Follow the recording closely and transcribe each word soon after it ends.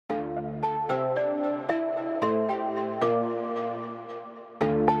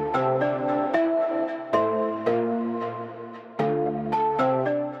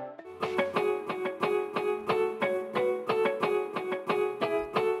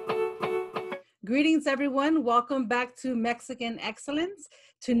Greetings, everyone. Welcome back to Mexican Excellence.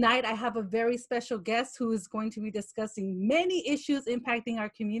 Tonight, I have a very special guest who is going to be discussing many issues impacting our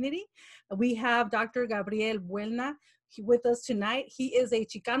community. We have Dr. Gabriel Buelna with us tonight. He is a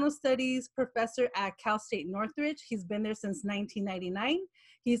Chicano Studies professor at Cal State Northridge. He's been there since 1999.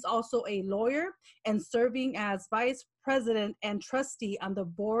 He's also a lawyer and serving as vice president and trustee on the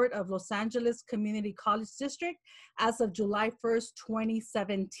board of Los Angeles Community College District as of July 1st,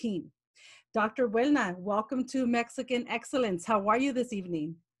 2017. Dr. Buelna, welcome to Mexican Excellence. How are you this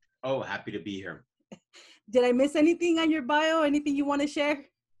evening? Oh, happy to be here. Did I miss anything on your bio? Anything you want to share?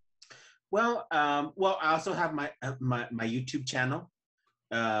 Well, I also have my YouTube channel,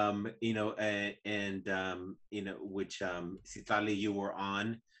 which Citali, you were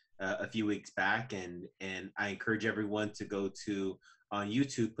on a few weeks back, and I encourage everyone to go to on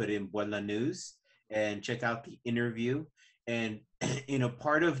YouTube, put in Buelna News, and check out the interview. And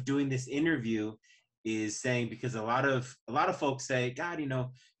part of doing this interview is saying, because a lot of folks say, God,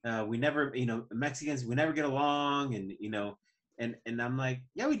 we never, Mexicans, we never get along, and and I'm like,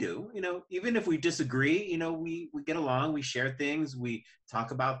 yeah, we do. Even if we disagree, we get along, we share things, we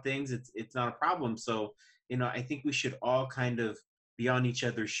talk about things. It's not a problem. So I think we should all kind of be on each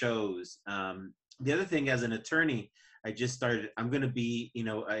other's shows. The other thing, as an attorney, I just started. I'm going to be,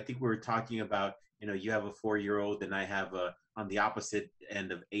 I think we were talking about, you have a 4-year-old and I have on the opposite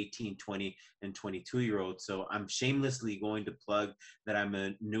end of 18, 20, and 22-year-old. So I'm shamelessly going to plug that I'm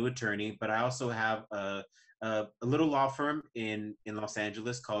a new attorney, but I also have a little law firm in Los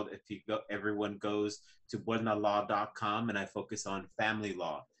Angeles called, everyone goes to buelnalaw.com, and I focus on family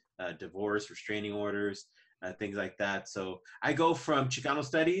law, divorce, restraining orders, things like that. So I go from Chicano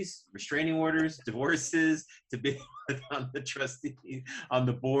Studies, restraining orders, divorces, to being on the trustee, on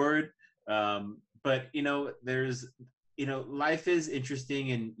the board. But there's, life is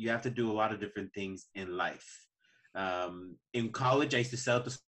interesting, and you have to do a lot of different things in life. In college, I used to sell at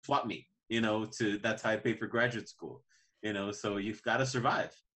the swap meet, that's how I paid for graduate school, so you've got to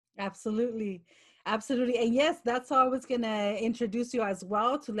survive. Absolutely. Absolutely. And yes, that's how I was going to introduce you as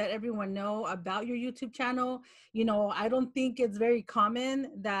well, to let everyone know about your YouTube channel. I don't think it's very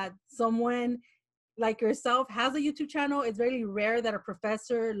common that someone like yourself has a YouTube channel. It's very rare that a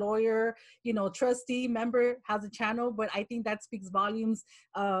professor, lawyer, trustee member has a channel, but I think that speaks volumes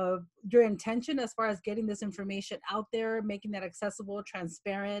of your intention as far as getting this information out there, making that accessible,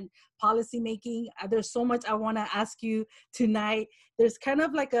 transparent, policy making. There's so much I want to ask you tonight. There's kind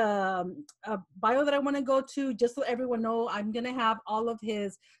of like a bio that I want to go to, just so everyone know. I'm going to have all of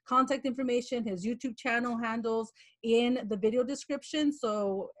his contact information, his YouTube channel handles in the video description.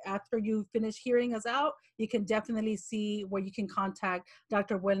 So after you finish hearing us out, you can definitely see where you can contact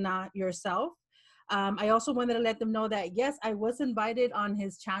Dr. Buelna yourself. I also wanted to let them know that, yes, I was invited on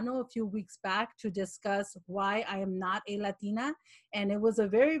his channel a few weeks back to discuss why I am not a Latina. And it was a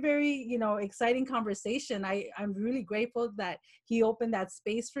very, very, exciting conversation. I'm really grateful that he opened that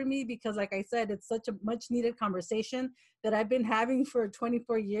space for me, because like I said, it's such a much needed conversation that I've been having for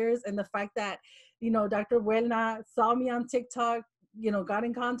 24 years. And the fact that, Dr. Buelna saw me on TikTok, got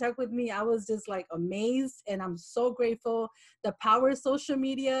in contact with me, I was just like amazed, and I'm so grateful. The power of social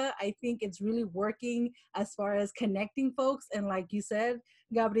media, I think it's really working as far as connecting folks. And like you said,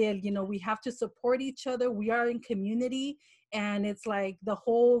 Gabriel, we have to support each other. We are in community, and it's like the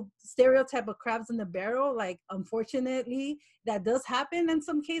whole stereotype of crabs in the barrel. Like, unfortunately, that does happen in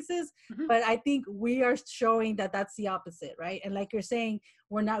some cases, but I think we are showing that that's the opposite, right? And like you're saying,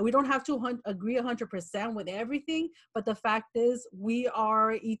 we don't have to agree 100% with everything, but the fact is we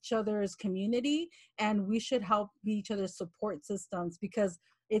are each other's community, and we should help be each other's support systems, because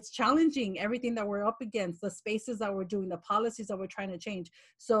it's challenging, everything that we're up against, the spaces that we're doing, the policies that we're trying to change.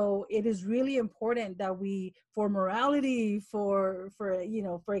 So it is really important that we, for morality, for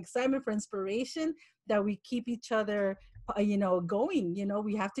excitement, for inspiration, that we keep each other, going.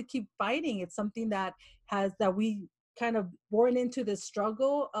 We have to keep fighting. It's something that we kind of born into the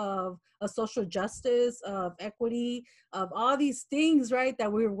struggle of social justice, of equity, of all these things, right,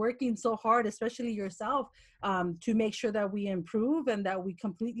 that we're working so hard, especially yourself, to make sure that we improve and that we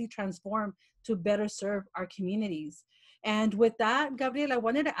completely transform to better serve our communities. And with that, Gabriel, I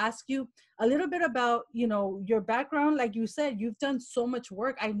wanted to ask you a little bit about, your background. Like you said, you've done so much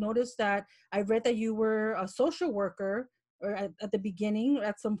work. I noticed that I read that you were a social worker, or at the beginning,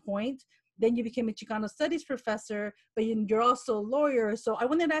 at some point. Then you became a Chicano Studies professor, but you're also a lawyer. So I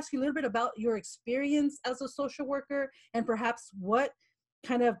wanted to ask you a little bit about your experience as a social worker, and perhaps what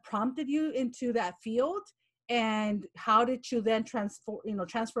kind of prompted you into that field, and how did you then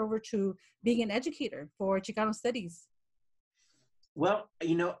transfer over to being an educator for Chicano Studies? Well,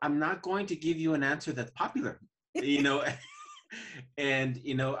 I'm not going to give you an answer that's popular. You know, and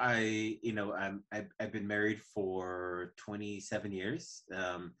I've been married for 27 years.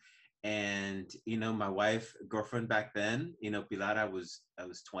 And my wife, girlfriend back then, Pilar, I was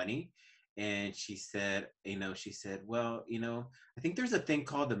 20, and she said, well, I think there's a thing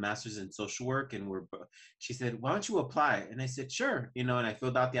called the Masters in Social Work, and she said, why don't you apply? And I said, sure, and I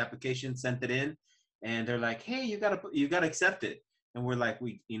filled out the application, sent it in, and they're like, hey, you gotta accept it. And we're like,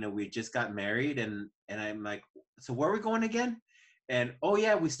 we just got married, and I'm like, so where are we going again? And oh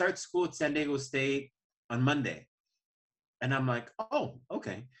yeah, we start school at San Diego State on Monday. And I'm like, oh,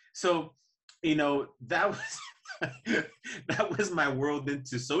 okay. So, that was that was my world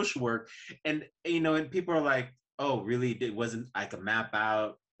into social work. And and people are like, oh, really? It wasn't like a map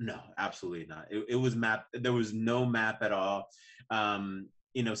out? No, absolutely not. It was map. There was no map at all.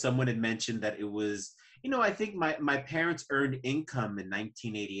 Someone had mentioned that it was, I think my parents' earned income in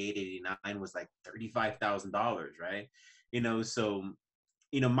 1988, 89 was like $35,000, right? So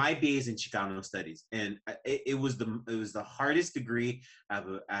my BA is in Chicano Studies, and it was the hardest degree. I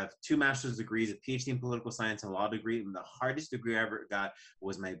have two master's degrees, a PhD in political science and a law degree, and the hardest degree I ever got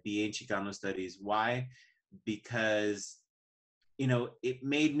was my BA in Chicano Studies. Why? Because it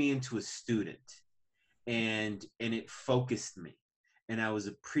made me into a student, and it focused me, and I was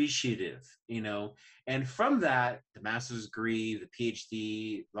appreciative. And from that, the master's degree, the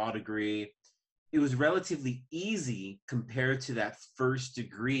PhD, law degree, it was relatively easy compared to that first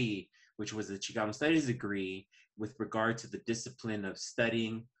degree, which was the Chicano Studies degree, with regard to the discipline of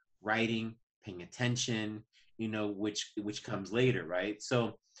studying, writing, paying attention, which comes later, right?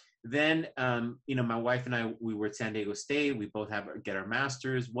 So then, my wife and I, we were at San Diego State. We both get our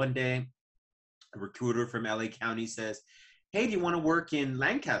masters. One day, a recruiter from LA County says, hey, do you want to work in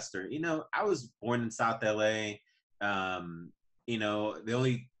Lancaster? I was born in South LA. The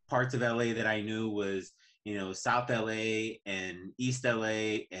only parts of LA that I knew was, South LA and East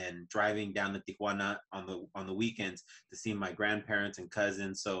LA, and driving down to Tijuana on the weekends to see my grandparents and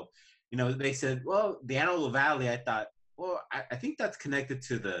cousins. So, they said, well, the Antelope Valley. I thought, well, I think that's connected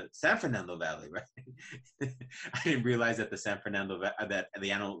to the San Fernando Valley, right? I didn't realize that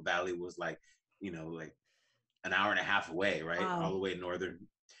the Antelope Valley was like, like an hour and a half away, right? All Wow. the way northern.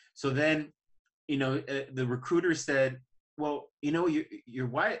 So then, the recruiter said, well, your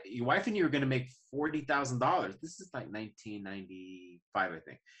wife and you are going to make $40,000. This is like 1995, I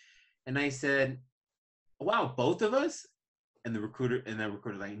think. And I said, wow, both of us? And the recruiter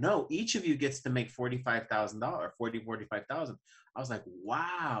like, no, each of you gets to make $45,000, 45,000. I was like,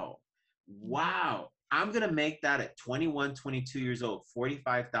 wow, I'm gonna make that at 21, 22 years old,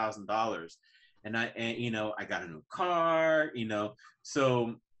 $45,000. And I got a new car,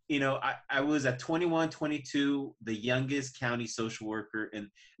 so I was at 21, 22, the youngest county social worker in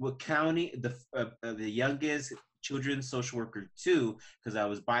what county, the youngest children's social worker too, because I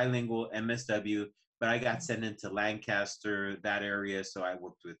was bilingual, MSW, but I got sent into Lancaster, that area. So I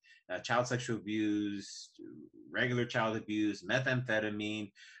worked with child sexual abuse, regular child abuse,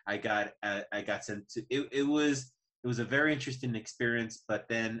 methamphetamine. I got sent to it was a very interesting experience. But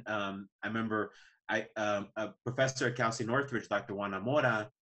then I remember a professor at Cal State Northridge, Dr. Juan Amora,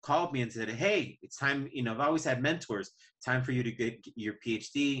 called me and said, hey, it's time, I've always had mentors, time for you to get your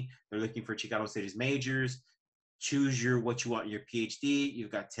PhD. They're looking for Chicano Studies majors. Choose what you want in your PhD. You've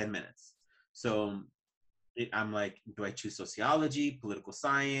got 10 minutes. So I'm like, do I choose sociology, political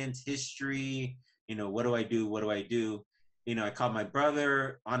science, history? What do I do? What do I do? I called my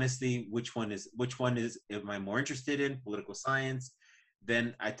brother. Honestly, which one am I more interested in? Political science.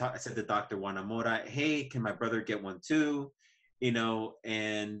 Then I said to Dr. Wanamora, hey, can my brother get one too?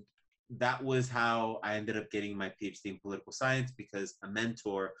 And that was how I ended up getting my PhD in political science, because a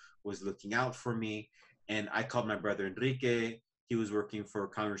mentor was looking out for me. And I called my brother Enrique. He was working for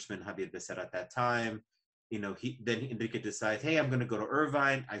Congressman Javier Becerra at that time. Then Enrique decides, hey, I'm going to go to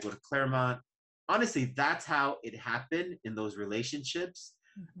Irvine. I go to Claremont. Honestly, that's how it happened in those relationships.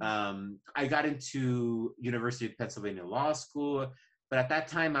 I got into University of Pennsylvania Law School, but at that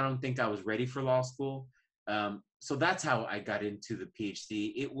time, I don't think I was ready for law school. So that's how I got into the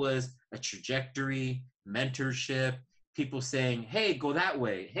PhD. It was a trajectory, mentorship, people saying, hey, go that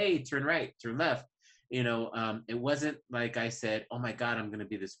way. Hey, turn right, turn left. It wasn't like I said, oh my God, I'm going to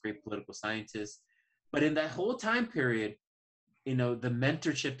be this great political scientist. But in that whole time period, the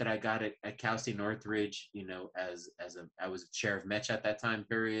mentorship that I got at Cal State Northridge, I was chair of Metch at that time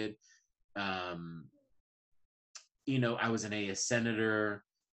period. I was an AS senator.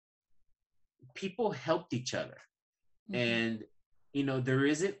 People helped each other. And, there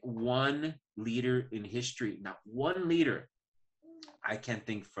isn't one leader in history, not one leader I can't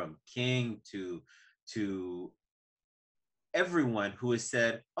think from King to everyone who has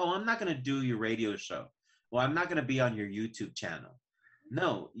said, "Oh, I'm not going to do your radio show. Well, I'm not going to be on your YouTube channel."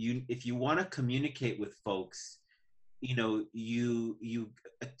 No, if you want to communicate with folks, you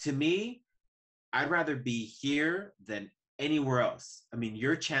to me, I'd rather be here than anywhere else. I mean,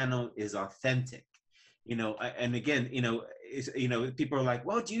 your channel is authentic, and again, people are like,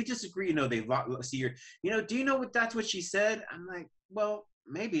 well, do you disagree? They see your, do you know what that's what she said? I'm like, well,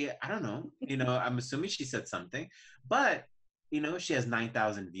 maybe, I don't know. I'm assuming she said something, but, she has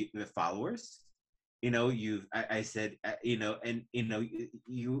 9,000 followers. I said, and,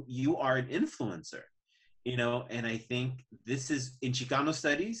 you are an influencer, and I think this is in Chicano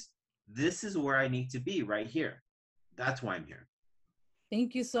Studies. This is where I need to be right here. That's why I'm here.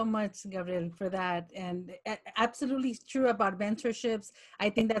 Thank you so much, Gabriel, for that. And absolutely true about mentorships. I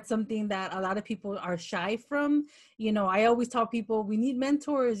think that's something that a lot of people are shy from. I always tell people we need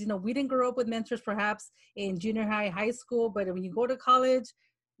mentors. We didn't grow up with mentors perhaps in junior high, high school, but when you go to college,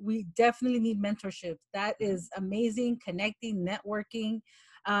 we definitely need mentorship. That is amazing, connecting, networking.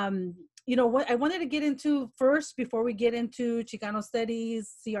 What I wanted to get into first before we get into Chicano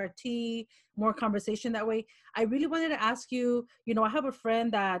Studies, CRT, more conversation that way. I really wanted to ask you, I have a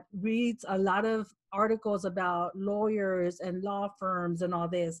friend that reads a lot of articles about lawyers and law firms and all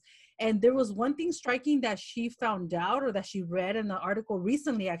this. And there was one thing striking that she found out or that she read in the article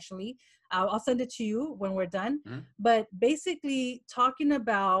recently, actually. I'll send it to you when we're done. Mm-hmm. But basically talking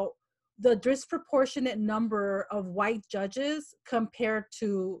about the disproportionate number of white judges compared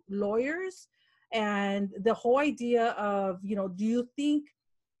to lawyers. And the whole idea of, do you think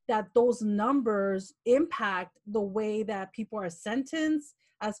that those numbers impact the way that people are sentenced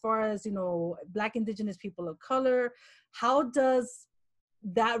as far as, Black, Indigenous people of color? How does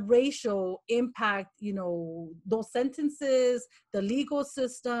that ratio impact, those sentences, the legal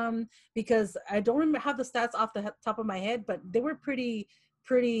system? Because I don't have the stats off the top of my head, but they were pretty,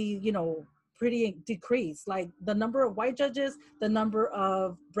 pretty decreased. Like the number of white judges, the number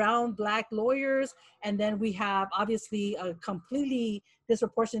of brown, Black lawyers, and then we have obviously a completely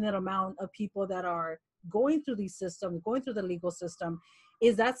disproportionate amount of people that are going through these systems, going through the legal system.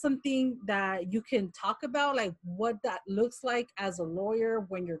 Is that something that you can talk about, like what that looks like as a lawyer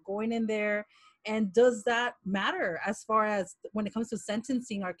when you're going in there? And does that matter as far as when it comes to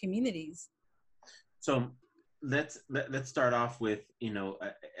sentencing our communities? So let's start off with,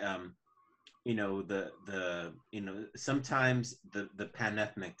 sometimes the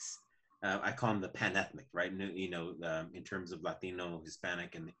pan-ethnics, I call them the pan-ethnic, right? In terms of Latino,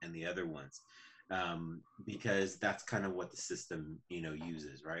 Hispanic, and the other ones, because that's kind of what the system,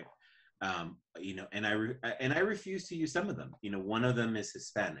 uses, right? And I refuse to use some of them. One of them is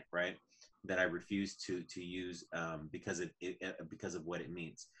Hispanic, right? That I refuse to use because of what it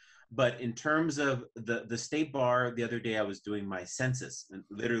means. But in terms of the state bar, the other day I was doing my census, and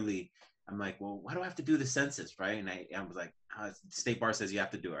literally I'm like, well, why do I have to do the census, right? And I was like, the state bar says you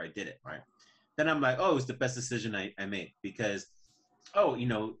have to do it. I did it, right? Then I'm like, oh, it's the best decision I made because,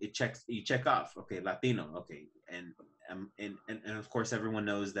 you check off, okay, Latino, okay, and of course everyone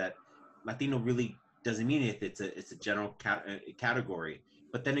knows that Latino really doesn't mean it. It's a general category,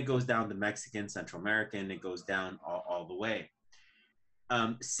 but then it goes down to Mexican, Central American, it goes down all the way.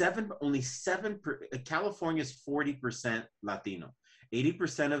 California's 40% Latino.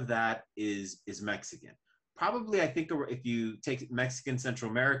 80% of that is Mexican. Probably, I think if you take Mexican, Central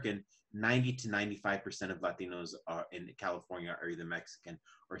American, 90 to 95% of Latinos are in California are either Mexican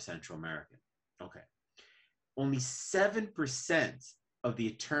or Central American. Okay. Only 7% of the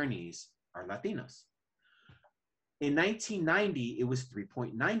attorneys are Latinos. In 1990, it was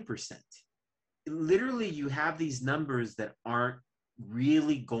 3.9%. Literally, you have these numbers that aren't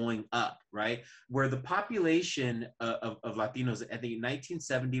really going up, right? Where the population of Latinos, I think in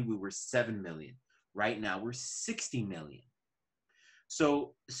 1970, we were 7 million. Right now, we're 60 million.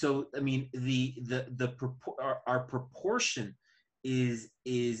 So I mean, our proportion is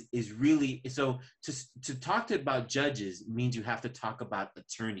really, so to talk about judges means you have to talk about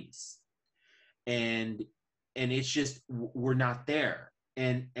attorneys, and it's just, we're not there.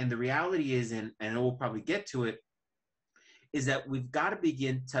 And the reality is, and we'll probably get to it, is that we've got to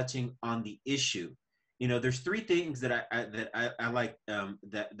begin touching on the issue. There's three things that I like,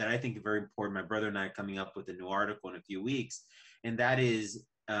 that I think are very important. My brother and I are coming up with a new article in a few weeks, and that is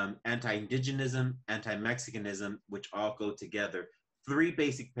anti-Indigenism, anti-Mexicanism, which all go together. Three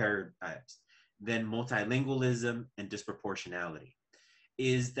basic paradigms. Then multilingualism and disproportionality.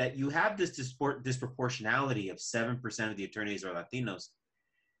 Is that you have this disproportionality of 7% of the attorneys are Latinos,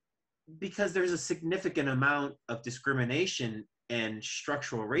 because there's a significant amount of discrimination and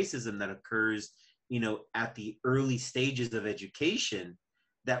structural racism that occurs, at the early stages of education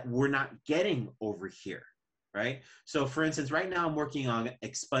that we're not getting over here, right? So for instance, right now I'm working on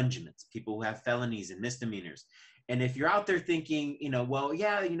expungements, people who have felonies and misdemeanors. And if you're out there thinking, well,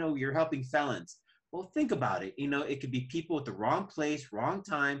 yeah, you're helping felons. Well, think about it. It could be people at the wrong place, wrong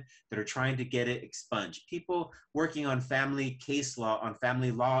time that are trying to get it expunged. People working on family case law, on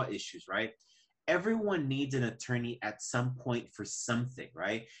family law issues, right? Everyone needs an attorney at some point for something,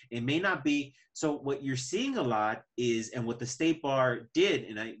 right? It may not be. So what you're seeing a lot is, and what the state bar did,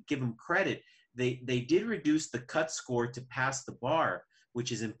 and I give them credit, they did reduce the cut score to pass the bar,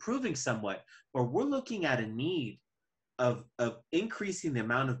 which is improving somewhat, but we're looking at a need of increasing the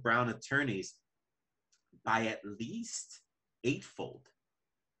amount of brown attorneys by at least eightfold.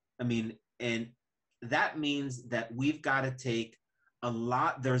 I mean, and that means that we've got to take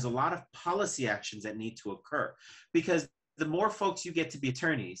there's a lot of policy actions that need to occur, because the more folks you get to be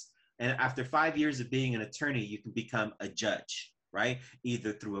attorneys, and after 5 years of being an attorney, you can become a judge, right?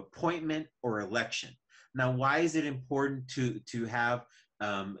 Either through appointment or election. Now, why is it important to have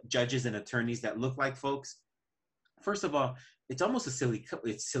judges and attorneys that look like folks? First of all, it's almost a silly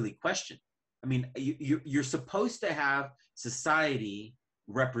question. I mean, you're supposed to have society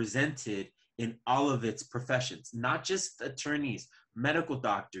represented in all of its professions, not just attorneys, medical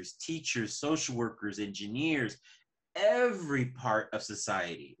doctors, teachers, social workers, engineers, every part of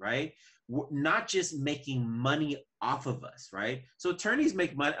society, right? Not just making money off of us, right? So attorneys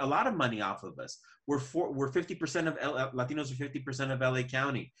make a lot of money off of us. We're 50% of Latinos are 50% of LA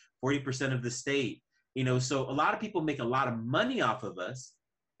County, 40% of the state. So a lot of people make a lot of money off of us,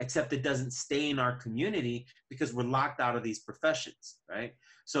 except it doesn't stay in our community because we're locked out of these professions, right?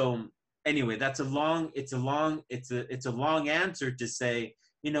 So anyway, it's a long answer to say,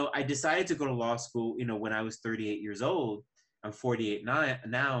 I decided to go to law school, when I was 38 years old. I'm 48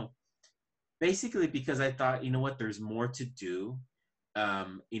 now, basically because I thought, there's more to do.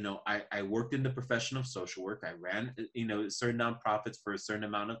 I worked in the profession of social work. I ran, certain nonprofits for a certain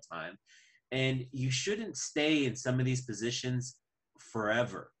amount of time. And you shouldn't stay in some of these positions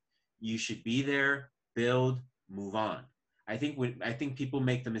forever. You should be there, build, move on. I think people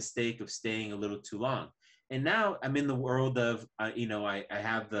make the mistake of staying a little too long. And now I'm in the world of, I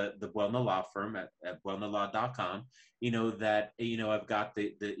have the Buelna Law Firm at buelnalaw.com, that, I've got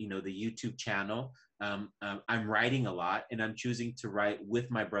the YouTube channel. I'm writing a lot, and I'm choosing to write with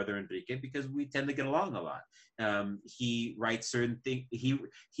my brother Enrique because we tend to get along a lot. He writes certain things.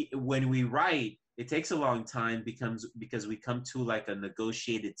 When we write, it takes a long time because we come to like a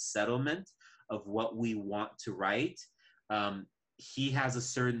negotiated settlement of what we want to write. He has a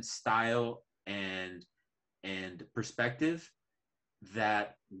certain style and perspective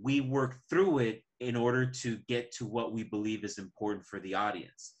that we work through it in order to get to what we believe is important for the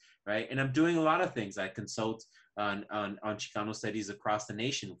audience, right? And I'm doing a lot of things. I consult on Chicano Studies across the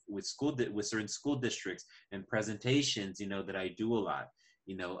nation with certain school districts and presentations, that I do a lot.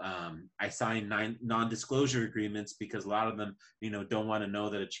 I sign 9 non-disclosure agreements because a lot of them, don't want to know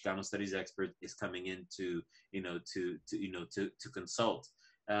that a Chicano Studies expert is coming in to consult.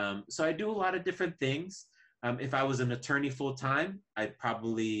 So I do a lot of different things. If I was an attorney full time, I'd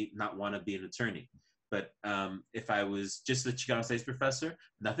probably not want to be an attorney. But if I was just a Chicano Studies professor,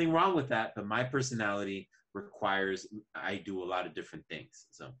 nothing wrong with that. But my personality requires I do a lot of different things.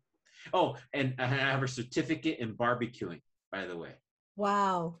 So, and I have a certificate in barbecuing, by the way.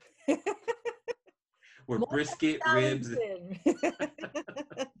 Wow. Where brisket, ribs.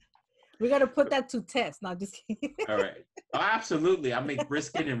 We got to put that to test. Not just kidding. All right. Oh, absolutely. I make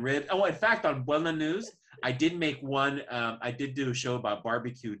brisket and ribs. Oh, in fact, on Buelna News, I did make one. I did do a show about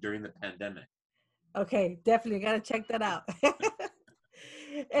barbecue during the pandemic. Okay, definitely got to check that out.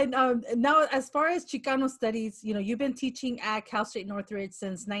 And now, as far as Chicano Studies, you've been teaching at Cal State Northridge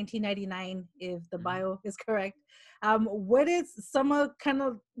since 1999, if the bio is correct. What do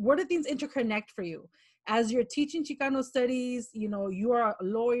things interconnect for you? As you're teaching Chicano Studies, you are a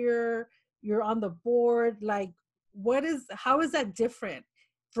lawyer, you're on the board. Like, how is that different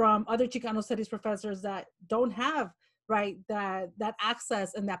from other Chicano Studies professors that don't have, right, that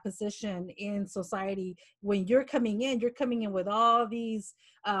access and that position in society? When you're coming in with all these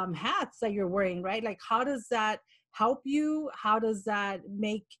hats that you're wearing, right? Like, how does that help you? How does that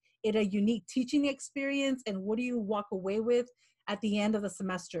make it a unique teaching experience? And what do you walk away with at the end of the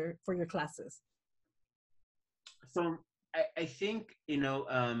semester for your classes? So I think,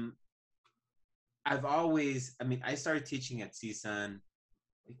 I started teaching at CSUN, I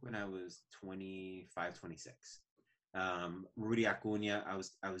think when I was 25, 26. Rudy Acuna, I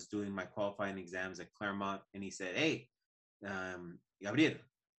was doing my qualifying exams at Claremont, and he said, "Hey, Gabriel,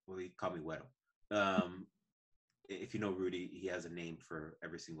 well, he called me Güero. If you know Rudy, he has a name for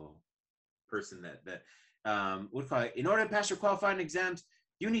every single person would call it. In order to pass your qualifying exams,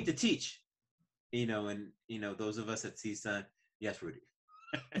 you need to teach. And those of us at CSUN, yes, Rudy.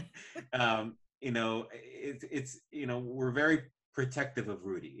 It's we're very protective of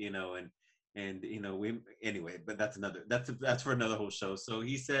Rudy, we anyway, but that's for another whole show. So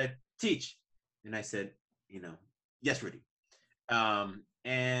he said, teach. And I said, yes, Rudy.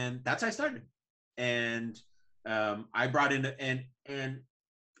 And that's how I started. And I brought in and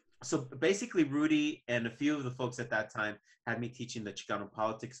so basically Rudy and a few of the folks at that time had me teaching the Chicano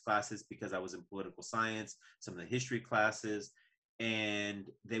politics classes because I was in political science, some of the history classes, and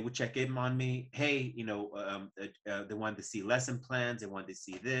they would check in on me. Hey, they wanted to see lesson plans. They wanted to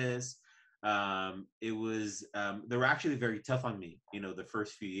see this. They were actually very tough on me, the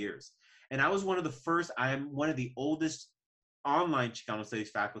first few years. And I was I'm one of the oldest online Chicano Studies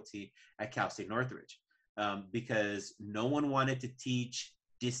faculty at Cal State Northridge, because no one wanted to teach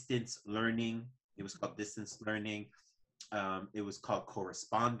distance learning. It was called distance learning. It was called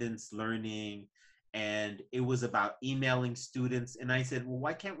correspondence learning. And it was about emailing students. And I said, well,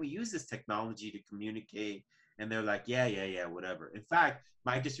 why can't we use this technology to communicate? And they're like, yeah, whatever. In fact,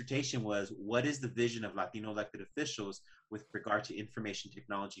 my dissertation was, what is the vision of Latino elected officials with regard to information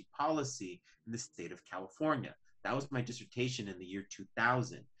technology policy in the state of California? That was my dissertation in the year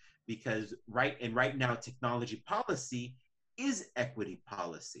 2000, because right now technology policy is equity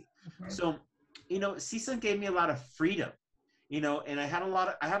policy. So, CSUN gave me a lot of freedom, and I have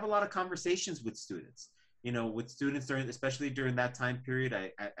a lot of conversations with students, especially during that time period.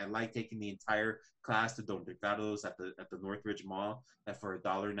 I like taking the entire class to Don Ricardo's at the Northridge Mall, that for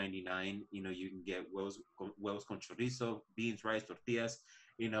 $1.99, you can get huevos con chorizo, beans, rice, tortillas,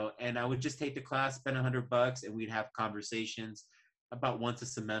 and I would just take the class, spend $100, and we'd have conversations about once a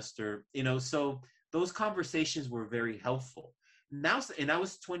semester, so those conversations were very helpful. Now, and I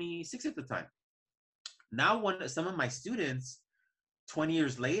was 26 at the time. Now, some of my students, 20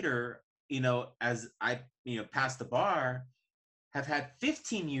 years later, as I, passed the bar, have had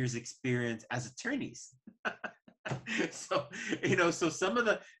 15 years experience as attorneys. So, so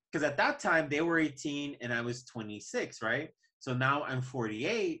because at that time they were 18 and I was 26, right? So now I'm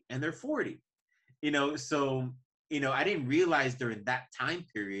 48 and they're 40, so, I didn't realize during that time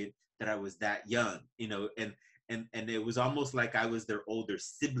period that I was that young, and it was almost like I was their older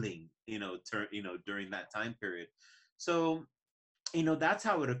sibling, during that time period. So, that's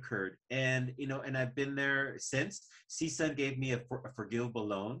how it occurred. And, and I've been there since. CSUN gave me a forgivable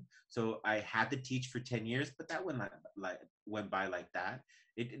loan. So I had to teach for 10 years, but that went by like that.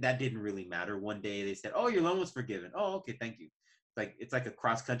 That didn't really matter. One day they said, oh, your loan was forgiven. Oh, okay, thank you. It's like a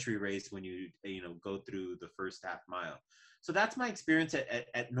cross-country race when you go through the first half mile. So that's my experience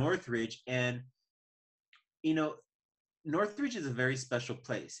at Northridge. And, Northridge is a very special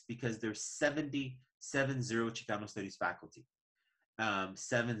place because there's 70 Chicano Studies faculty.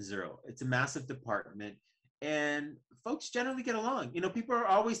 70. It's a massive department, and folks generally get along. People are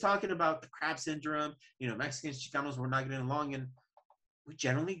always talking about the crab syndrome. Mexicans, Chicanos, we're not getting along, and we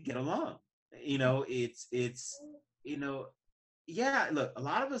generally get along. Yeah. Look, a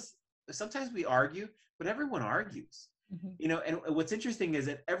lot of us sometimes we argue, but everyone argues. Mm-hmm. And what's interesting is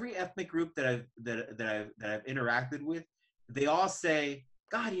that every ethnic group that I've interacted with, they all say,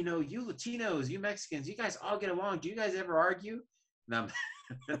 God, you Latinos, you Mexicans, you guys all get along. Do you guys ever argue? No,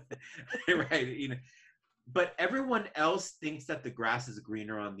 right. But everyone else thinks that the grass is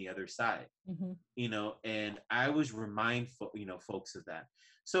greener on the other side. Mm-hmm. And I always remind folks of that.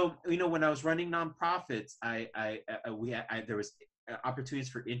 So, when I was running nonprofits, there was opportunities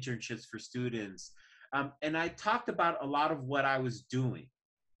for internships for students. And I talked about a lot of what I was doing.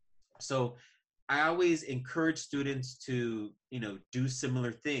 So I always encourage students to, do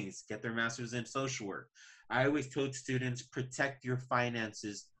similar things, get their master's in social work. I always told students, protect your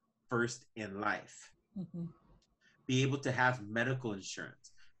finances first in life. Mm-hmm. Be able to have medical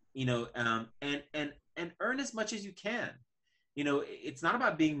insurance, and earn as much as you can. It's not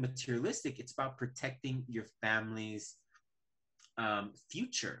about being materialistic. It's about protecting your family's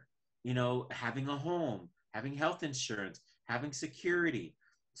future, having a home, having health insurance, having security.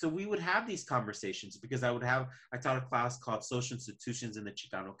 So we would have these conversations because I taught a class called Social Institutions in the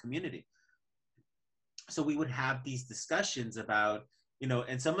Chicano Community. So we would have these discussions about,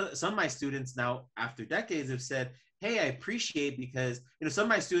 and some of my students now, after decades, have said, hey, I appreciate, because, some of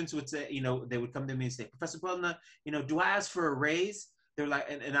my students would say, they would come to me and say, Professor Buelna, do I ask for a raise? They're like,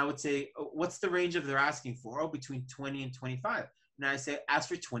 and I would say, what's the range of they're asking for? Oh, between 20 and 25. And I say, ask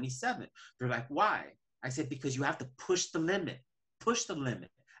for 27. They're like, why? I said, because you have to push the limit,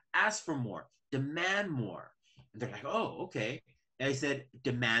 ask for more, demand more. And they're like, oh, okay. And I said,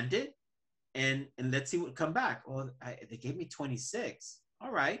 demand it, and let's see what come back. Well, they gave me 26.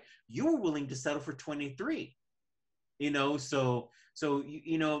 All right. You were willing to settle for 23. So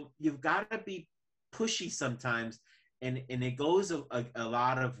you've got to be pushy sometimes, and it goes a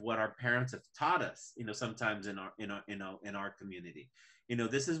lot of what our parents have taught us, sometimes in our community.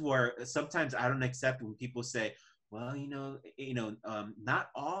 This is where sometimes I don't accept when people say, well, not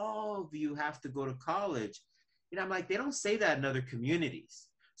all of you have to go to college. I'm like, they don't say that in other communities.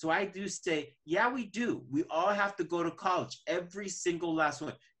 So I do say, yeah, we do. We all have to go to college, every single last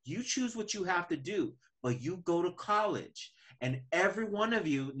one. You choose what you have to do, but you go to college. And every one of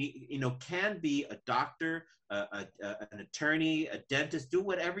you, can be a doctor, an attorney, a dentist, do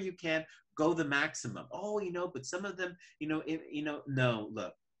whatever you can, go the maximum. Oh, but some of them, no,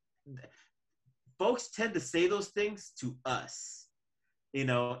 look, folks tend to say those things to us,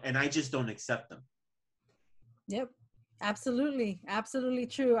 and I just don't accept them. Yep. Absolutely. Absolutely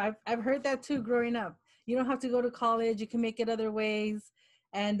true. I've heard that too growing up. You don't have to go to college. You can make it other ways.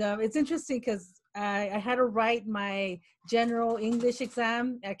 And it's interesting because I had to write my general English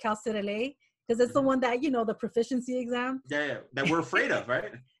exam at Cal State LA, because it's the one that, the proficiency exam. Yeah, that we're afraid of,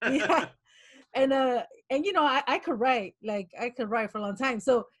 right? Yeah. And I could write, for a long time.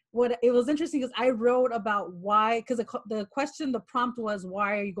 So what it was interesting is I wrote about why, because the question, the prompt was,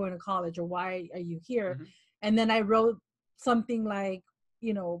 why are you going to college, or why are you here? Mm-hmm. And then I wrote something like,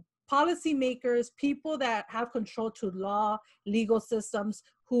 policymakers, people that have control to law, legal systems,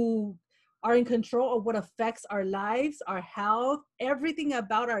 who are in control of what affects our lives, our health, everything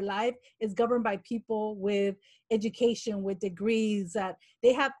about our life is governed by people with education, with degrees, that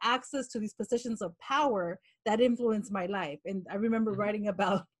they have access to these positions of power that influence my life. And I remember writing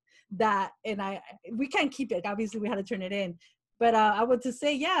about that, and we can't keep it. Obviously, we had to turn it in. But I would just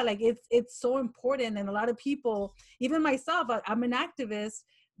say, yeah, like it's so important. And a lot of people, even myself, I'm an activist,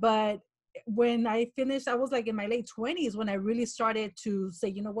 but when I finished, I was like in my late 20s when I really started to say,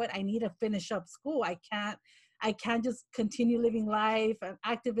 you know what, I need to finish up school. I can't just continue living life, an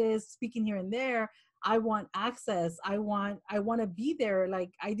activist, speaking here and there. I want access. I want to be there.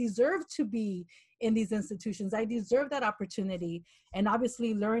 Like, I deserve to be in these institutions. I deserve that opportunity. And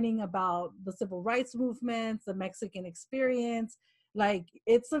obviously learning about the civil rights movements, the Mexican experience, like,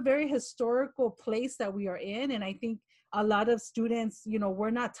 it's a very historical place that we are in. And I think a lot of students, we're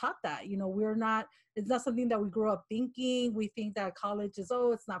not taught that, it's not something that we grew up thinking. We think that college is,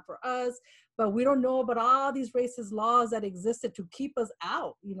 it's not for us, but we don't know about all these racist laws that existed to keep us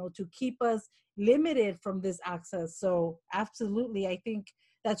out, to keep us limited from this access. So absolutely, I think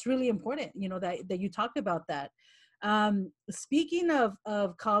that's really important, that you talked about that. Speaking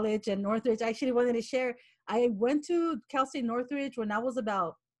of college and Northridge, I actually wanted to share, I went to Cal State Northridge when I was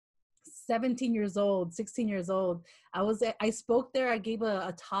about 17 years old, 16 years old. I spoke there. I gave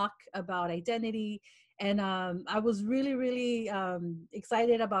a talk about identity, and I was really, really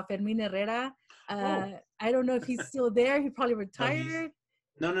excited about Fermin Herrera. I don't know if he's still there. He probably retired.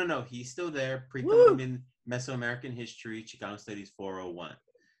 No. He's still there. Pre-Columbian Mesoamerican History, Chicano Studies 401.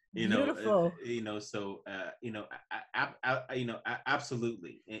 Beautiful.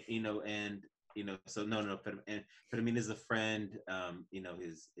 Absolutely. So no, and Fermin is a friend.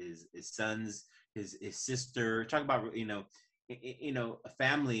 His sons, his sister. Talk about a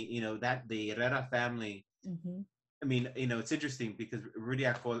family. That the Herrera family. Mm-hmm. I mean, it's interesting because Rudy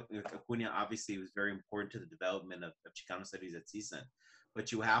Acuña obviously was very important to the development of Chicano Studies at CSUN,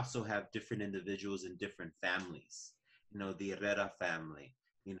 but you also have different individuals in different families. The Herrera family.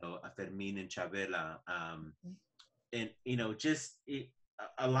 Fermin and Chavela, and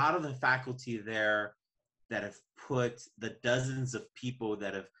a lot of the faculty there that have put the dozens of people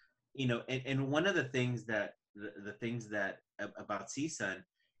that have, and one of the things that the things that about CSUN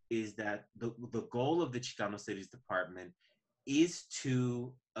is that the goal of the Chicano Studies Department is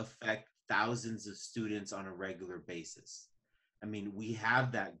to affect thousands of students on a regular basis. I mean, we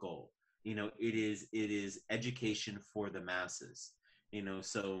have that goal. It is education for the masses.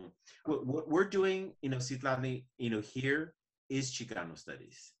 So what we're doing, Citlali, here is Chicano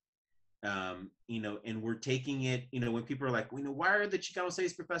Studies. And we're taking it, when people are like, why are the Chicano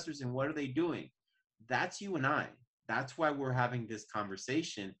Studies professors and what are they doing? That's you and I. That's why we're having this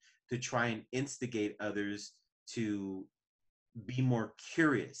conversation, to try and instigate others to be more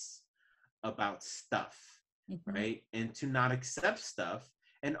curious about stuff, right? And to not accept stuff,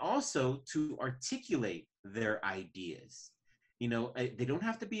 and also to articulate their ideas. They don't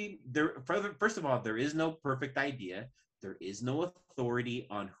have to be there. First of all, there is no perfect idea. There is no authority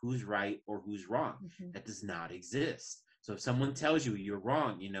on who's right or who's wrong. Mm-hmm. That does not exist. So if someone tells you you're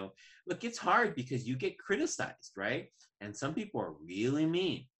wrong, look, it's hard because you get criticized, right? And some people are really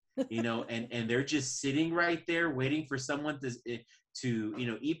mean, and they're just sitting right there waiting for someone to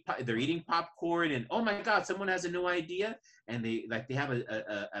eat. They're eating popcorn, and oh my God, someone has a new idea, and they have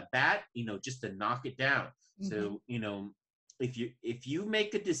a bat, just to knock it down. Mm-hmm. So if you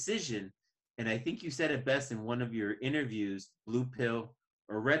make a decision, and I think you said it best in one of your interviews, blue pill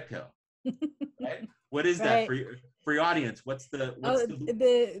or red pill, right? What is that Right. for your audience? What's the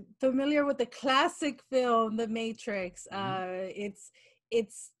The familiar with the classic film, The Matrix. Mhm.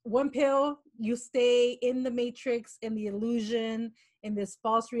 It's one pill, you stay in the matrix, in the illusion, in this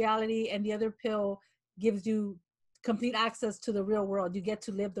false reality, and the other pill gives you complete access to the real world. You get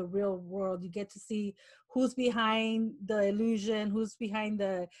to live the real world. You get to see who's behind the illusion, who's behind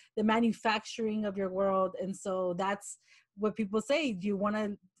the manufacturing of your world. And so that's what people say. Do you want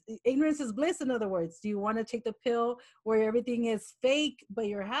to, ignorance is bliss, in other words? Do you want to take the pill where everything is fake but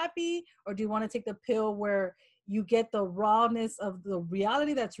you're happy, or do you want to take the pill where you get the rawness of the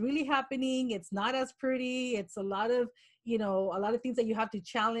reality that's really happening? It's not as pretty, it's a lot of things that you have to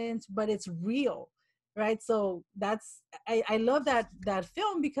challenge, but it's real, right? So that's, I love that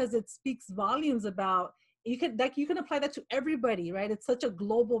film because it speaks volumes about, you can apply that to everybody, right? It's such a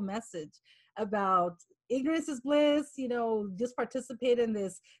global message about ignorance is bliss. Just participate in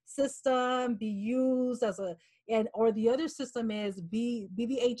this system, be used as a, and or the other system is be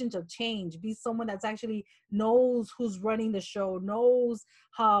the agent of change, be someone that's actually knows who's running the show, knows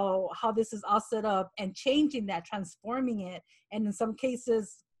how this is all set up, and changing that, transforming it, and in some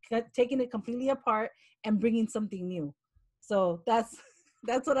cases taking it completely apart and bringing something new. So that's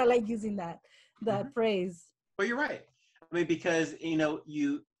that's what I like using that Mhm. phrase. Well, you're right. I mean, because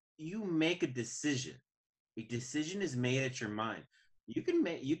you make a decision. A decision is made at your mind. You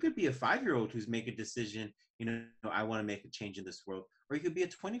could be a 5-year-old who's make a decision, I want to make a change in this world, or you could be a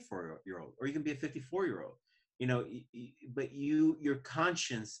 24-year-old, or you can be a 54-year-old. But you're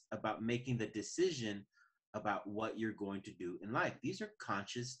conscious about making the decision about what you're going to do in life. These are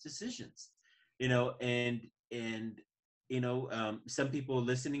conscious decisions, and some people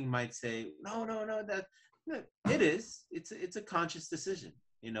listening might say, no, it is. It's a conscious decision,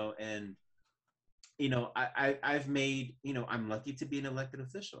 and I've made, I'm lucky to be an elected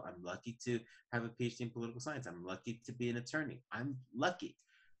official. I'm lucky to have a PhD in political science. I'm lucky to be an attorney. I'm lucky.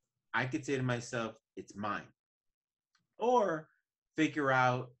 I could say to myself, it's mine. Or figure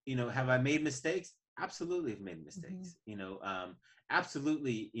out, have I made mistakes? Absolutely have made Mm-hmm. mistakes.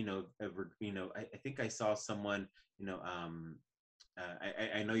 Absolutely, I think I saw someone,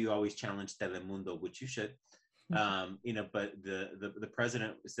 I know you always challenge Telemundo, which you should. But the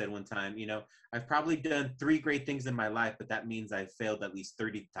president said one time, I've probably done 3 great things in my life, but that means I've failed at least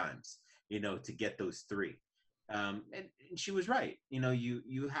 30 times, to get those 3. And she was right.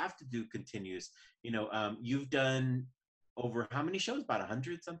 You have to do continuous. You've done over how many shows? About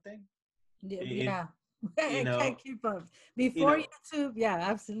 100 something. It, Yeah. you I know, can't keep up. you Before know, YouTube, yeah,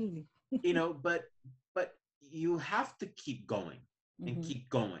 absolutely. but you have to keep going and Mm-hmm. keep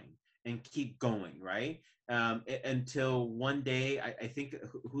going and keep going, right? Until one day, I think,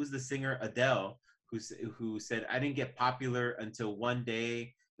 who's the singer, Adele, who said, I didn't get popular until one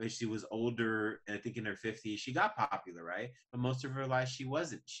day when she was older, I think in her 50s, she got popular, right? But most of her life she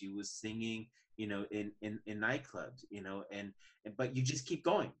wasn't. She was singing, in nightclubs, but you just keep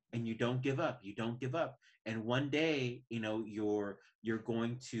going and you don't give up. You don't give up. And one day, you're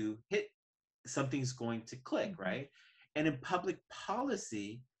going to hit, something's going to click, Mm-hmm. right? And in public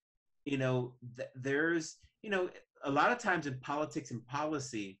policy, there's, a lot of times in politics and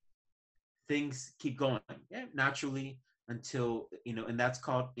policy, things keep going, yeah, naturally, until, and that's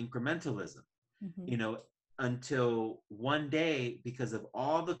called incrementalism, Mm-hmm. you know, until one day, because of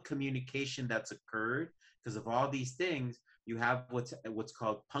all the communication that's occurred, because of all these things, you have what's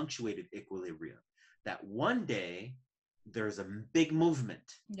called punctuated equilibrium. That one day there's a big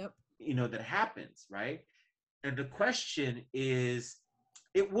movement, Yep. that happens, right? And the question is,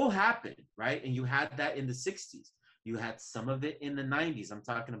 it will happen, right? And you had that in the 60s. You had some of it in the 90s. I'm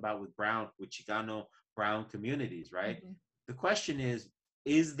talking about with Chicano brown communities, right? Mm-hmm. The question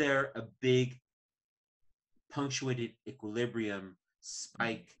is there a big punctuated equilibrium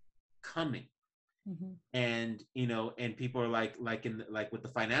spike coming? Mm-hmm. And and people are like with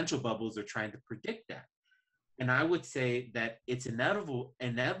the financial bubbles, they're trying to predict that. And I would say that it's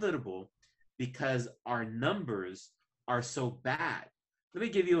inevitable because our numbers are so bad. Let me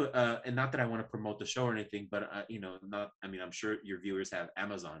give you and not that I want to promote the show or anything, but not, I mean, I'm sure your viewers have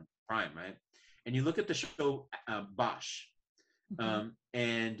Amazon Prime, right? and you look at the show Bosch, Mm-hmm.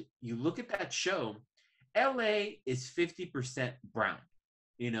 and you look at that show, LA is 50% brown,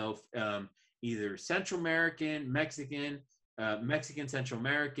 you know, either Central American, Mexican, Central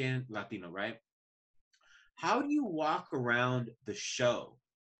American, Latino, right? How do you walk around the show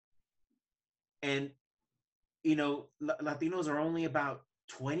and, you know, Latinos are only about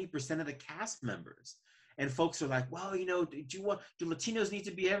 20% of the cast members. And folks are like, well, you know, do Latinos need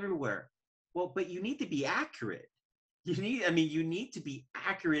to be everywhere? Well, but you need to be accurate. You need to be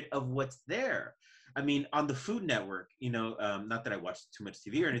accurate of what's there. I mean, on the Food Network, you know, not that I watch too much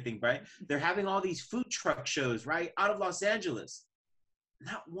TV or anything, right? They're having all these food truck shows, right? Out of Los Angeles.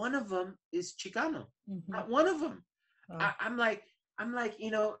 Not one of them is Chicano. Mm-hmm. Not one of them. Oh. I'm like,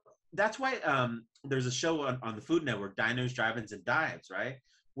 you know, that's why there's a show on the Food Network, Diners, Drive-Ins, and Dives, right?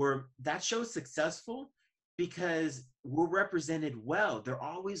 Where that show's successful because we're represented well. They're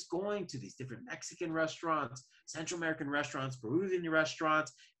always going to these different Mexican restaurants, Central American restaurants, Peruvian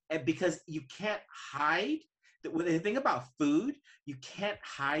restaurants, and because you can't hide. The thing about food, you can't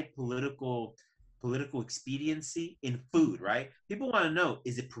hide political expediency in food, right? People want to know,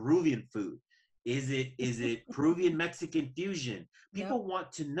 is it Peruvian food? Is it Peruvian Mexican fusion? People Yep.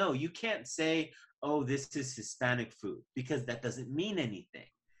 want to know. You can't say, oh, this is Hispanic food, because that doesn't mean anything.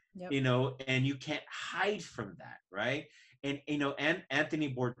 Yep. You know, and you can't hide from that, right? And you know, and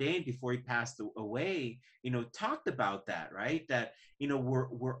Anthony Bourdain, before he passed away, you know, talked about that, right? That, you know,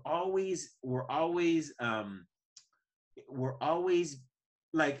 we're always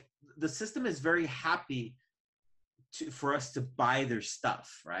like, the system is very happy for us to buy their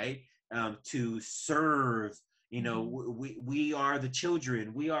stuff, right? To serve, you know, we are the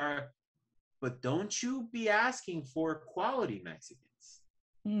children, but don't you be asking for quality Mexicans,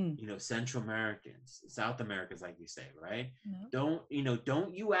 you know, Central Americans, South Americans, like you say, right? Yep.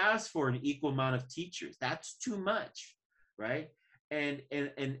 Don't you ask for an equal amount of teachers. That's too much, right? And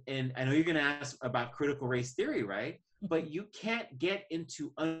I know you're going to ask about critical race theory, right? But you can't get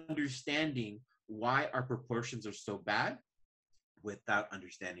into understanding why our proportions are so bad without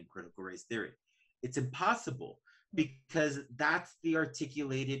understanding critical race theory. It's impossible, because that's the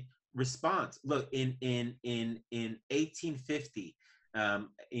articulated response. Look, in 1850,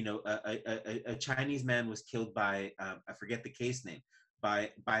 you know, a Chinese man was killed by I forget the case name, by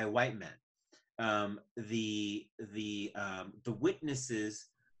a white man. The witnesses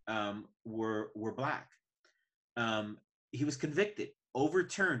were black. He was convicted,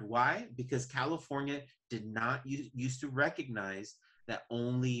 overturned. Why? Because California did not used to recognize that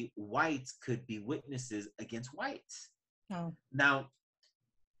only whites could be witnesses against whites. Oh. Now,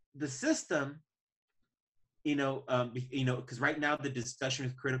 the system, you know, because right now the discussion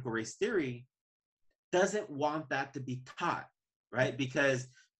with critical race theory doesn't want that to be taught, right? Because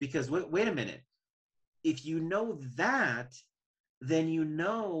wait a minute, if you know that, then you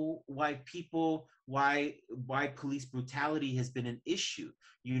know why police brutality has been an issue.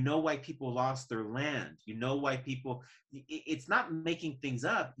 You know why people lost their land. You know why people, it's not making things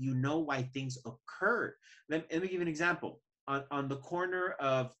up. You know why things occurred. Let me give you an example. On the corner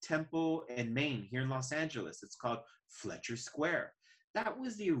of Temple and Main here in Los Angeles, it's called Fletcher Square. That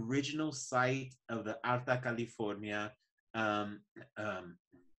was the original site of the Alta California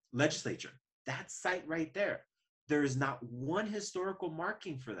legislature. That site right there. There is not one historical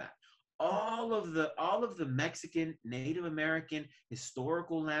marking for that. All of the Mexican, Native American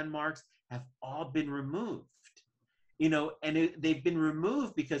historical landmarks have all been removed. You know, and they've been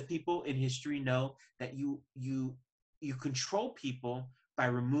removed because people in history know that you control people by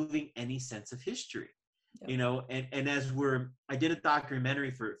removing any sense of history. Yep. You know, and as I did a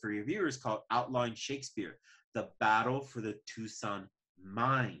documentary for your viewers called Outlawing Shakespeare, the battle for the Tucson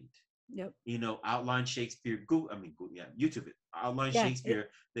Mind. Yep. You know, Outline Shakespeare. YouTube it. Outline Shakespeare.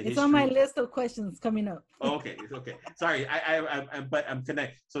 It's history. On my list of questions coming up. Okay. Sorry, but I'm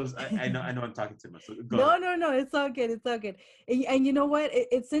connected. So I know I'm talking too much. So no. It's all good. It's all good. And you know what?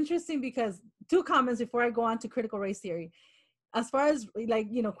 It's interesting because two comments before I go on to critical race theory. As far as like,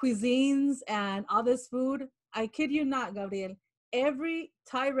 you know, cuisines and all this food, I kid you not, Gabriel. Every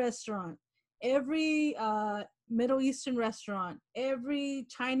Thai restaurant, every Middle Eastern restaurant, every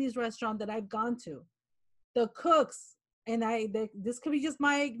Chinese restaurant that I've gone to, the cooks, and this could be just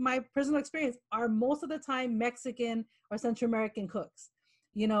my personal experience, are most of the time Mexican or Central American cooks.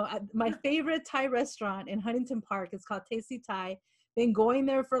 You know, my favorite Thai restaurant in Huntington Park is called Tasty Thai. Been going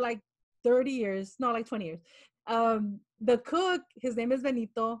there for like 30 years, no, like 20 years. The cook, his name is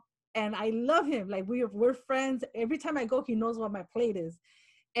Benito, and I love him. Like we're friends. Every time I go, he knows what my plate is.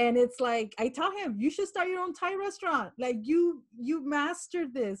 And it's like, I tell him, you should start your own Thai restaurant. Like you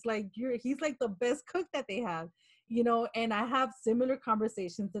mastered this. Like he's like the best cook that they have, you know. And I have similar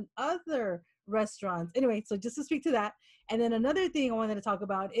conversations in other restaurants. Anyway, so just to speak to that. And then another thing I wanted to talk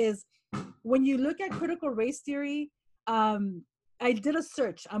about is when you look at critical race theory, I did a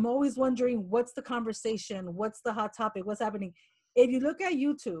search. I'm always wondering what's the conversation, what's the hot topic, what's happening. If you look at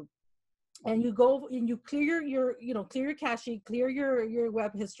YouTube, and you go and you clear your you know, clear your cache, clear your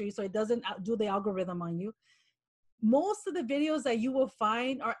web history so it doesn't do the algorithm on you, most of the videos that you will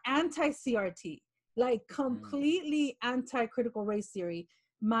find are anti-CRT, like completely anti-critical race theory.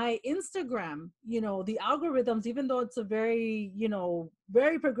 My Instagram, you know, the algorithms, even though it's a very, you know,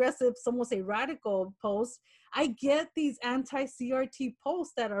 very progressive, some will say radical post, I get these anti-CRT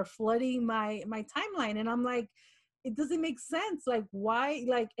posts that are flooding my timeline. And I'm like, it doesn't make sense. Like, why?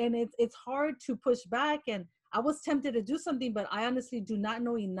 Like, and it's hard to push back. And I was tempted to do something, but I honestly do not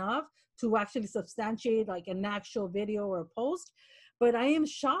know enough to actually substantiate like an actual video or a post. But I am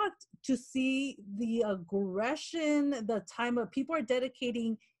shocked to see the aggression, the time of people are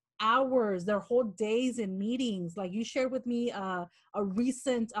dedicating hours, their whole days in meetings. Like you shared with me a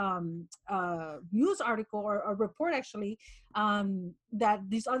recent news article or a report actually, that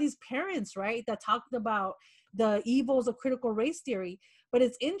all these parents, right, that talked about the evils of critical race theory. But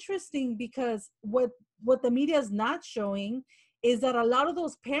it's interesting because what the media is not showing is that a lot of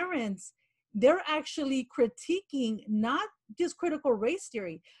those parents, they're actually critiquing not just critical race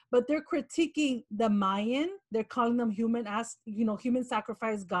theory, but they're critiquing the Mayan. They're calling them human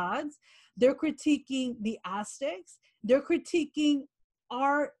sacrifice gods. They're critiquing the Aztecs. They're critiquing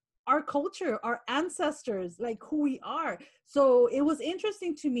our culture, our ancestors, like who we are. So it was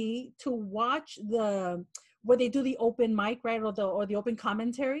interesting to me to watch where they do the open mic, right, or the open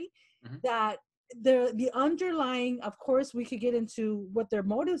commentary, that the underlying, of course, we could get into what their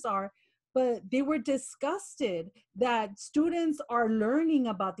motives are, but they were disgusted that students are learning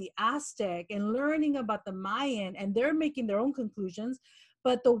about the Aztec and learning about the Mayan, and they're making their own conclusions.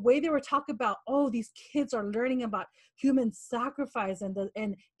 But the way they were talking about, oh, these kids are learning about human sacrifice, and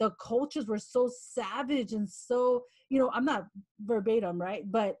the cultures were so savage and so, you know, I'm not verbatim, right?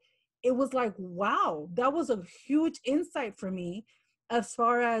 But it was like, wow, that was a huge insight for me as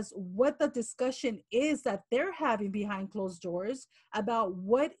far as what the discussion is that they're having behind closed doors about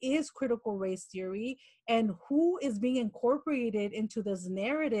what is critical race theory and who is being incorporated into this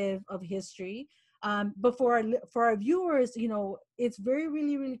narrative of history. But for our viewers, you know, it's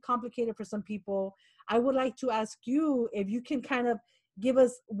really, really complicated for some people. I would like to ask you if you can kind of give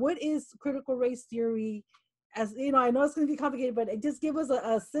us what is critical race theory. As you know, I know it's going to be complicated, but just give us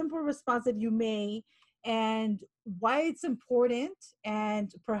a simple response if you may, and why it's important,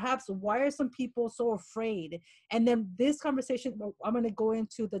 and perhaps why are some people so afraid. And then this conversation, I'm going to go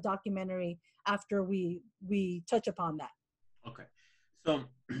into the documentary after we touch upon that. Okay. So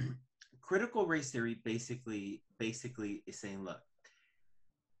critical race theory basically is saying, look,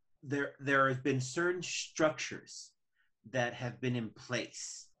 there have been certain structures that have been in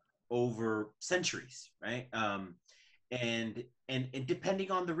place over centuries, right? And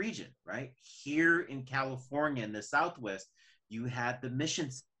depending on the region, right? Here in California, in the Southwest, you had the mission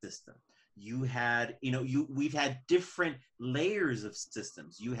system. You had, we've had different layers of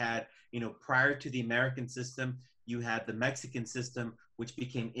systems. You had, prior to the American system, you had the Mexican system, which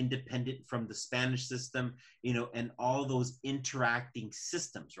became independent from the Spanish system, and all those interacting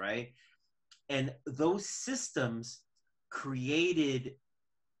systems, right? And those systems created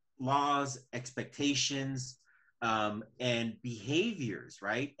laws, expectations, and behaviors,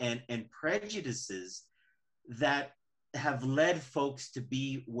 right? And prejudices that have led folks to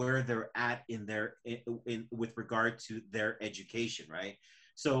be where they're at with regard to their education, right?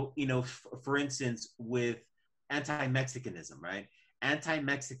 So, for instance, with anti-Mexicanism, right?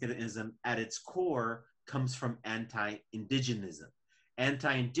 Anti-Mexicanism at its core comes from anti-indigenism.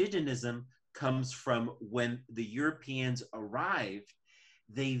 Anti-indigenism comes from when the Europeans arrived,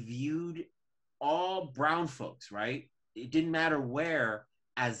 they viewed all brown folks, right? It didn't matter where,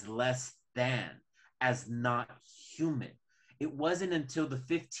 as less than, as not human. It wasn't until the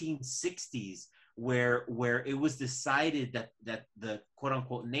 1560s where it was decided that the quote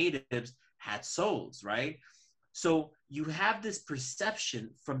unquote natives had souls, right? So you have this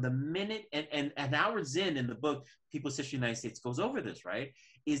perception from the minute, and hours in the book, People's History of the United States goes over this, right?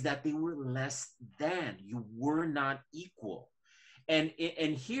 Is that they were less than, you were not equal. And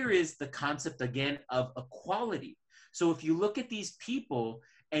here is the concept again of equality. So if you look at these people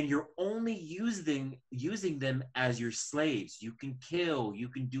and you're only using them as your slaves, you can kill, you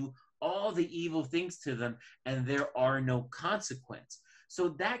can do all the evil things to them, and there are no consequence.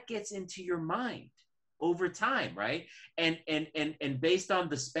 So that gets into your mind over time, right? And based on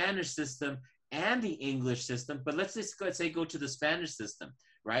the Spanish system and the English system, but let's just go to the Spanish system,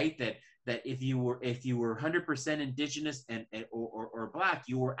 right? That if you were 100% indigenous or black,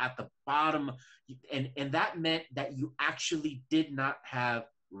 you were at the bottom, and that meant that you actually did not have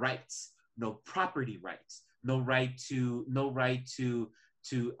rights, no property rights, no right to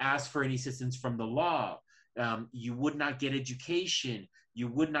ask for any assistance from the law. You would not get education. You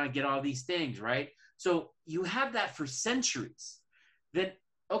would not get all these things, right? So you have that for centuries. Then,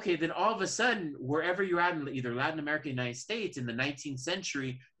 okay, then all of a sudden, wherever you're at in either Latin America or United States in the 19th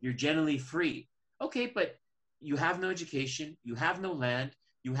century, you're generally free. Okay, but you have no education, you have no land,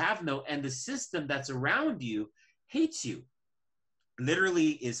 and the system that's around you hates you,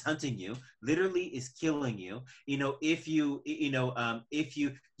 literally is hunting you, literally is killing you. If you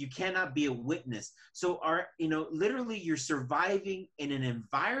cannot be a witness. So literally you're surviving in an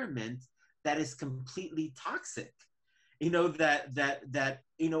environment that is completely toxic. How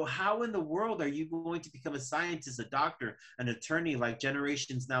in the world are you going to become a scientist, a doctor, an attorney like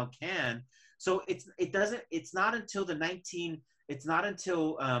generations now can? So it's not until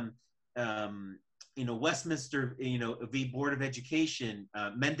Westminster, v. Board of Education,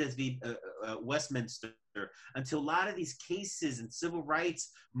 Mendez v. Westminster, until a lot of these cases and civil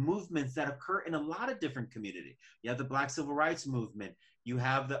rights movements that occur in a lot of different communities. You have the Black Civil Rights Movement. You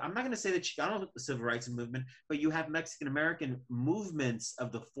have I'm not going to say the Chicano Civil Rights Movement, but you have Mexican-American movements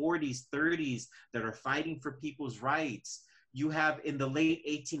of the 40s, 30s that are fighting for people's rights. You have in the late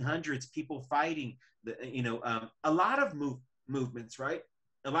 1800s, people fighting, a lot of movements, right?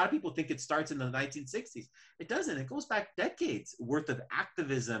 A lot of people think it starts in the 1960s. It doesn't. It goes back decades worth of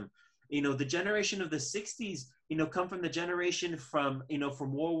activism. The generation of the 60s, come from the generation from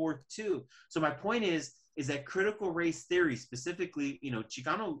World War II. So my point is that critical race theory, specifically,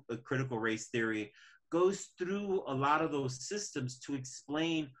 Chicano critical race theory, goes through a lot of those systems to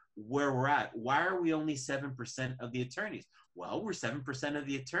explain where we're at. Why are we only 7% of the attorneys? Well, we're 7% of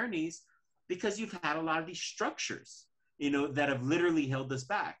the attorneys because you've had a lot of these structures that have literally held us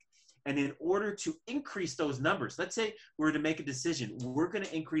back. And in order to increase those numbers, let's say we're to make a decision, we're going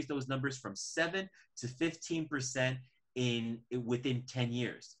to increase those numbers from 7 to 15% within 10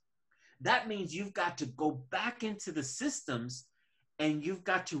 years. That means you've got to go back into the systems and you've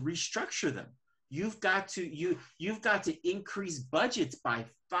got to restructure them. You've got to increase budgets by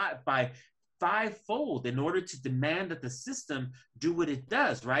fivefold in order to demand that the system do what it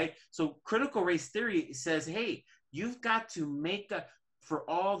does, right? So critical race theory says, hey, you've got to make for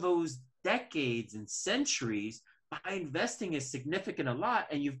all those decades and centuries by investing a significant a lot,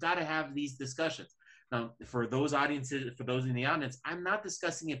 and you've got to have these discussions. Now, for those audiences, for those in the audience, I'm not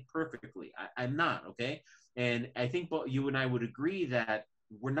discussing it perfectly. I'm not, okay? And I think both you and I would agree that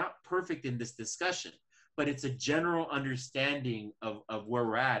we're not perfect in this discussion, but it's a general understanding of where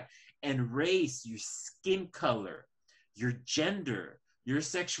we're at. And race, your skin color, your gender, your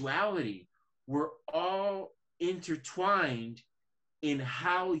sexuality, we're all intertwined in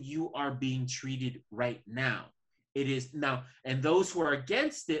how you are being treated right now. It is now, and those who are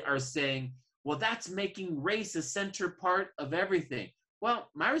against it are saying, well, that's making race a center part of everything. Well,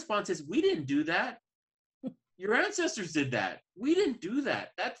 my response is, we didn't do that. Your ancestors did that. We didn't do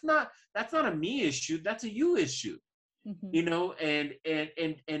that. That's not a me issue. That's a you issue.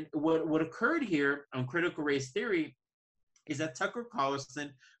 Mm-hmm. And what occurred here on critical race theory is that Tucker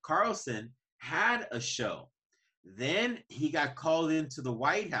Carlson had a show. Then he got called into the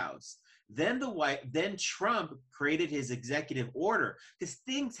White House. Then Trump created his executive order, because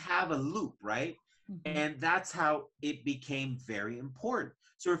things have a loop, right? Mm-hmm. And that's how it became very important.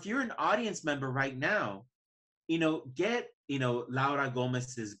 So if you're an audience member right now, get Laura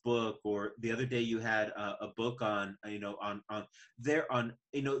Gomez's book, or the other day you had a book on there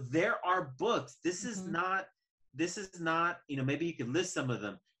are books. This mm-hmm. is not maybe you could list some of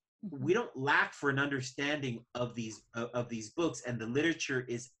them. Mm-hmm. We don't lack for an understanding of these books, and the literature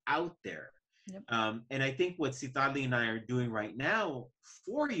is out there. Yep. And I think what Citali and I are doing right now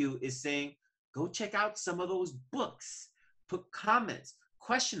for you is saying, go check out some of those books, put comments,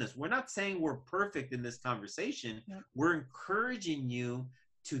 question us. We're not saying we're perfect in this conversation. Yep. We're encouraging you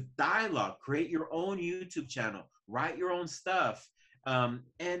to dialogue, create your own YouTube channel, write your own stuff. And,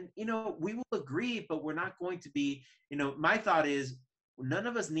 we will agree, but we're not going to be, my thought is, none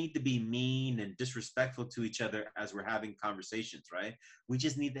of us need to be mean and disrespectful to each other as we're having conversations, right? We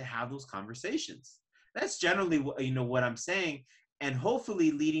just need to have those conversations. That's generally what I'm saying, and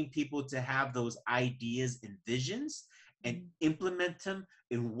hopefully leading people to have those ideas and visions and implement them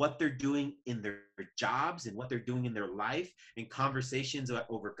in what they're doing in their jobs and what they're doing in their life, in conversations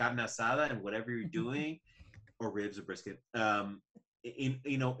over carne asada and whatever you're doing, or ribs or brisket,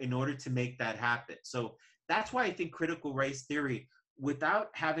 in order to make that happen. So that's why I think critical race theory, without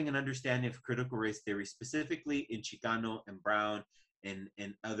having an understanding of critical race theory, specifically in Chicano and Brown and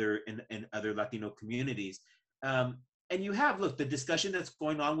other Latino communities, and you have, look, the discussion that's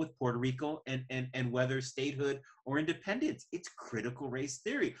going on with Puerto Rico and whether statehood or independence, it's critical race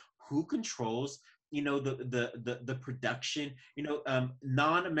theory. Who controls, the production?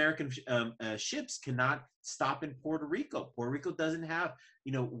 Non-American ships cannot stop in Puerto Rico. Puerto Rico doesn't have,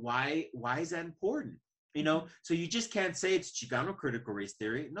 why is that important? So you just can't say it's Chicano critical race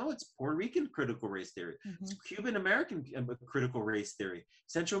theory. No, it's Puerto Rican critical race theory. It's Cuban American critical race theory,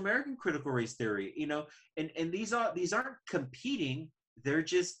 Central American critical race theory, and these aren't competing. They're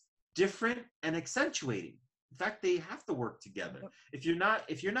just different and accentuating. In fact, they have to work together. If you're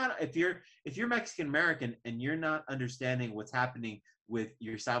Mexican American and you're not understanding what's happening with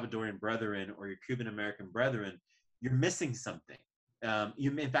your Salvadoran brethren or your Cuban American brethren, you're missing something.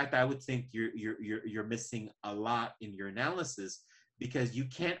 In fact, I would think you're missing a lot in your analysis, because you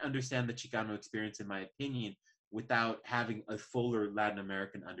can't understand the Chicano experience, in my opinion, without having a fuller Latin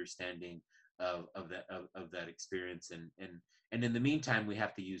American understanding of that experience. And in the meantime, we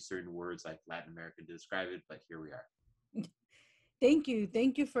have to use certain words like Latin American to describe it. But here we are. Thank you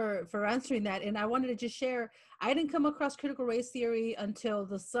for answering that. And I wanted to just share, I didn't come across critical race theory until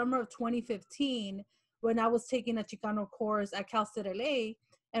the summer of 2015, when I was taking a Chicano course at Cal State LA.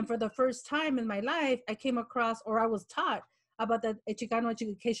 And for the first time in my life, I came across, or I was taught about the Chicano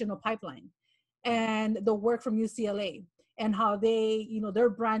educational pipeline and the work from UCLA and how they, their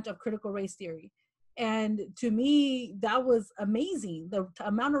branch of critical race theory. And to me, that was amazing. The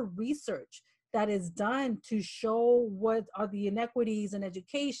amount of research that is done to show what are the inequities in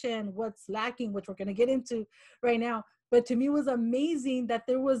education, what's lacking, which we're going to get into right now. But to me, it was amazing that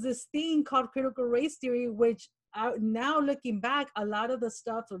there was this thing called critical race theory, which now looking back, a lot of the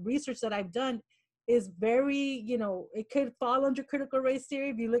stuff, the research that I've done is very, it could fall under critical race theory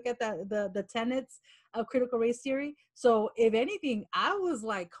if you look at the tenets of critical race theory. So if anything, I was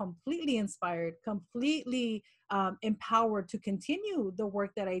like completely inspired, completely empowered to continue the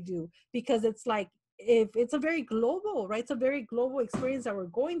work that I do, because it's like, if it's a very global, right? It's a very global experience that we're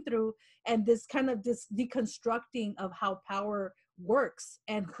going through, and this kind of this deconstructing of how power works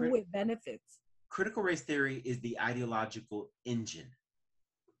and who it benefits. Critical race theory is the ideological engine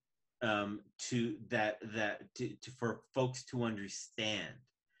for folks to understand.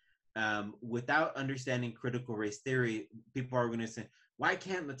 Without understanding critical race theory, people are going to say, why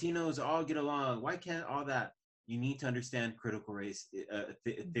can't Latinos all get along? Why can't all that? You need to understand critical race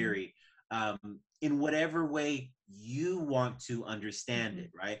theory in whatever way you want to understand it,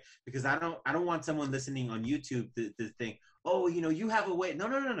 right? Because I don't want someone listening on YouTube to think, oh, you have a way. No,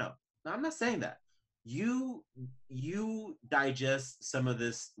 I'm not saying that. You digest some of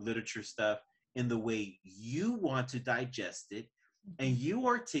this literature stuff in the way you want to digest it, and you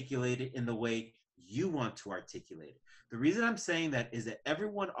articulate it in the way you want to articulate it. The reason I'm saying that is that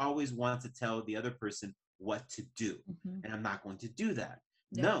everyone always wants to tell the other person what to do, and I'm not going to do that.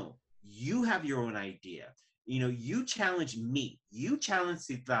 Yeah. No, you have your own idea. You challenge me, you challenge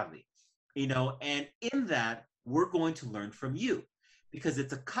Citlali, and in that, we're going to learn from you, because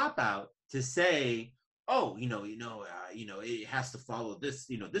it's a cop-out to say, oh, it has to follow this,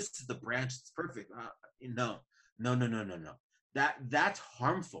 this is the branch that's perfect. No. That's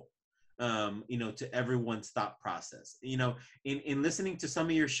harmful, to everyone's thought process. In listening to some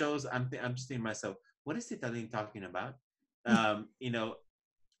of your shows, I'm just thinking to myself, what is Citlali talking about? And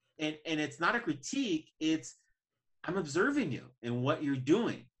it's not a critique, it's, I'm observing you and what you're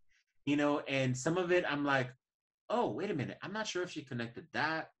doing, and some of it I'm like, oh, wait a minute, I'm not sure if she connected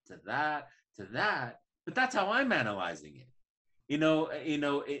that to that to that, but that's how I'm analyzing it.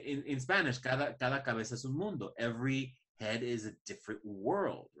 In Spanish, cada cabeza es un mundo. Every head is a different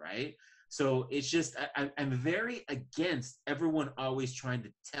world, right? So it's just, I'm very against everyone always trying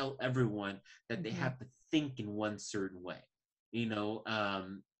to tell everyone that they have to think in one certain way, and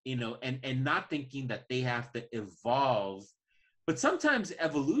not thinking that they have to evolve. But sometimes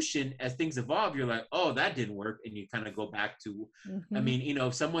evolution, as things evolve, you're like, oh, that didn't work. And you kind of go back to, I mean,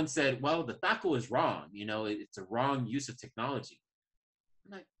 if someone said, well, the taco is wrong, it's a wrong use of technology.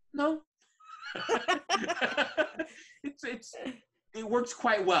 I'm like, no. It works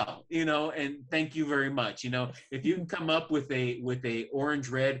quite well, and thank you very much. If you come up with a orange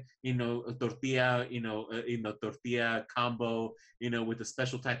red, tortilla, tortilla combo, with a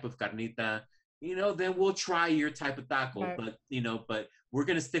special type of carnita, then we'll try your type of taco. Right. But, but we're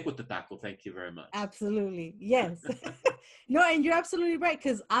going to stick with the taco. Thank you very much. Absolutely. Yes. No, and you're absolutely right.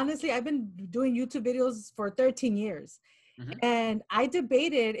 Because honestly, I've been doing YouTube videos for 13 years. Mm-hmm. And I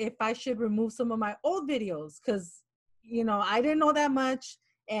debated if I should remove some of my old videos because, I didn't know that much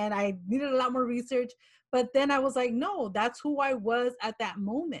and I needed a lot more research. But then I was like, no, that's who I was at that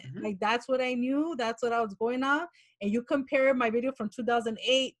moment. Mm-hmm. Like, that's what I knew. That's what I was going on. And you compare my video from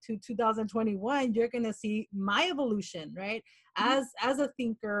 2008 to 2021, you're going to see my evolution, right? As a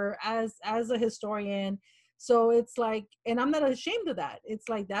thinker, as a historian. So it's like, and I'm not ashamed of that. It's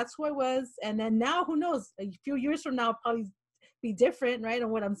like, that's who I was. And then now, who knows, a few years from now, I'll probably be different, right? On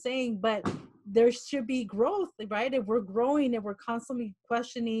what I'm saying, but there should be growth, right? If we're growing, if we're constantly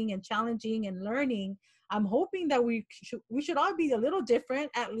questioning and challenging and learning, I'm hoping that we should all be a little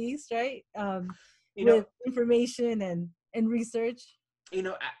different, at least, right? With information and research.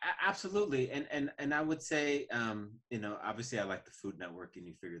 Absolutely. And I would say, obviously I like the Food Network, and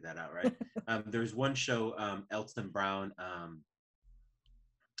you figured that out, right? There's one show, Elton Brown,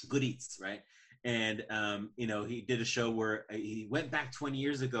 Good Eats, right? And he did a show where he went back 20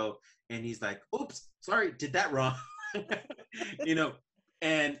 years ago, and he's like, oops, sorry, did that wrong.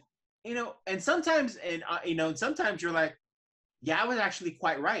 And and sometimes, and sometimes you're like, yeah, I was actually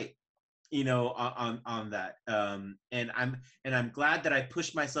quite right, on that. And I'm glad that I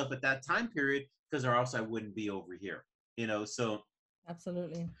pushed myself at that time period, because or else I wouldn't be over here. So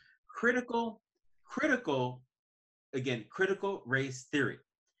Absolutely. critical again, critical race theory.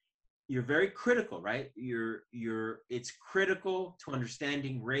 You're very critical, right? It's critical to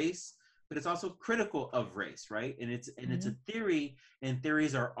understanding race, but it's also critical of race, right? And it's a theory, and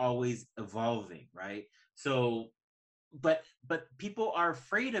theories are always evolving, right? So, but people are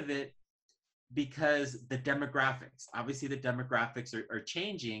afraid of it because the demographics, obviously the demographics are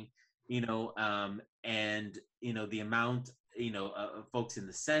changing, and the amount, of folks in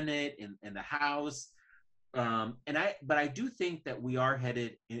the Senate, in the House. But I do think that we are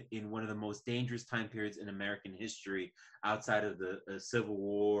headed in one of the most dangerous time periods in American history, outside of the Civil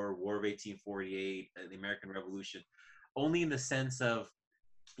War, War of 1848, the American Revolution, only in the sense of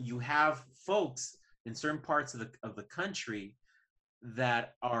you have folks in certain parts of the country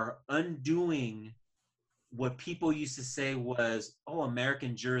that are undoing what people used to say was,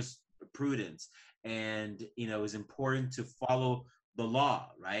 American jurisprudence, and is important to follow the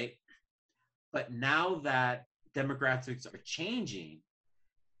law, right? But now that demographics are changing,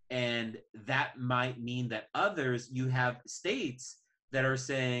 and that might mean that you have states that are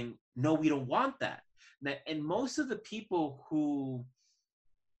saying, no, we don't want that. And most of the people who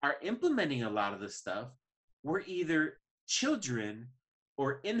are implementing a lot of this stuff were either children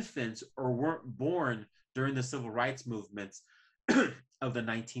or infants, or weren't born during the civil rights movements of the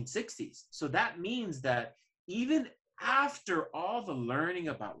 1960s. So that means that even after all the learning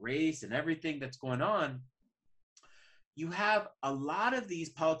about race and everything that's going on, you have a lot of these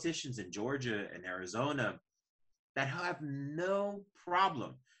politicians in Georgia and Arizona that have no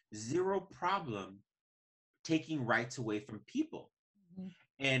problem, zero problem, taking rights away from people.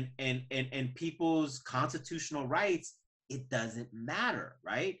 And people's constitutional rights, it doesn't matter,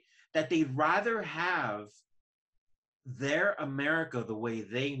 right? That they'd rather have their America the way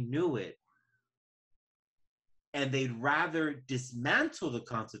they knew it, and they'd rather dismantle the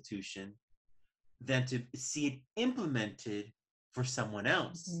Constitution than to see it implemented for someone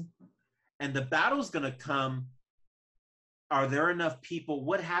else. And the battle's going to come, are there enough people?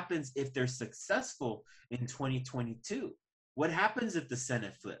 What happens if they're successful in 2022? What happens if the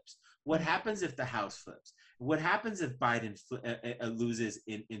Senate flips? What happens if the House flips? What happens if Biden loses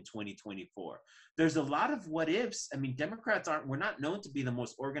in 2024? There's a lot of what ifs. I mean, Democrats we're not known to be the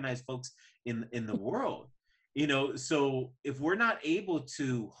most organized folks in the world. So if we're not able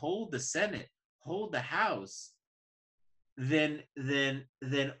to hold the Senate, hold the House, then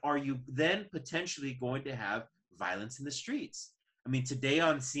are you then potentially going to have violence in the streets? I mean, today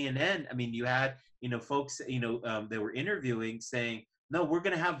on CNN, I mean, you had, folks, they were interviewing saying, no, we're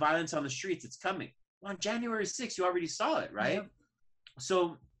going to have violence on the streets. It's coming. Well, on January 6th, you already saw it, right? Yep.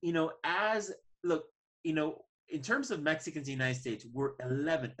 So, in terms of Mexicans in the United States, we're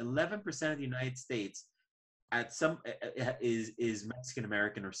 11% of the United States at some is Mexican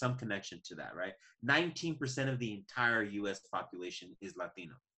American or some connection to that, right? 19% of the entire U.S. population is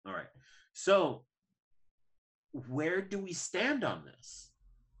Latino. All right. So where do we stand on this?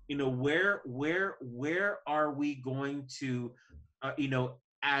 Where are we going to,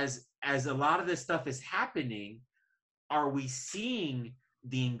 as a lot of this stuff is happening, are we seeing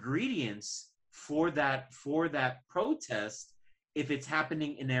the ingredients for that protest if it's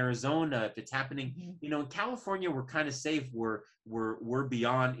happening in Arizona, if it's happening, Mm-hmm. you know, in California, we're kind of safe. We're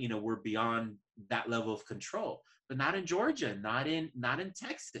beyond, you know, we're beyond that level of control, but not in Georgia, not in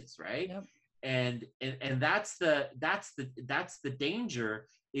Texas, right? Yep. And that's the danger,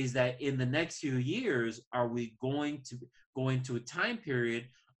 is that in the next few years, are we going to go into a time period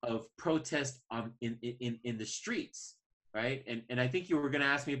of protest in the streets, right? And I think you were going to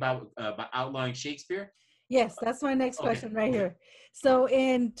ask me about outlawing Shakespeare. Yes, that's my next Okay. question right here. So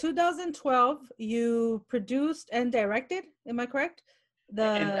in 2012, you produced and directed, am I correct?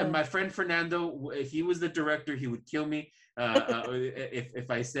 And The my friend Fernando, if he was the director, he would kill me if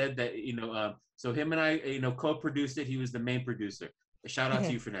I said that, you know. So him and I, you know, co-produced it. He was the main producer. Shout out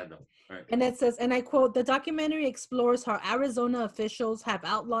to you, Fernando. All right. And it says, and I quote, the documentary explores how Arizona officials have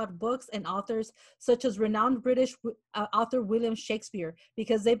outlawed books and authors such as renowned British author William Shakespeare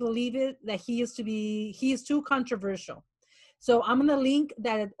because they believe that he is too controversial. So I'm going to link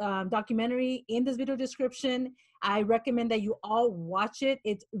that documentary in this video description. I recommend that you all watch it.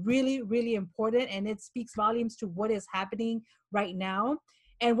 It's really, really important, and it speaks volumes to what is happening right now.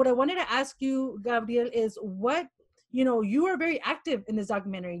 And what I wanted to ask you, Gabriel, is what, you know, you are very active in this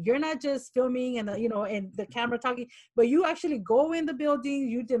documentary. You're not just filming and and the camera talking, but you actually go in the building.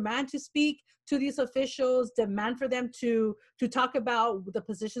 You demand to speak to these officials, demand for them to talk about the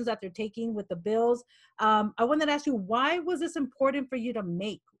positions that they're taking with the bills. I wanted to ask you, why was this important for you to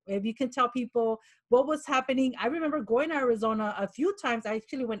make? If you can tell people what was happening. I remember going to Arizona a few times. I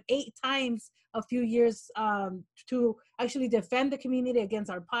actually went 8 times a few years to actually defend the community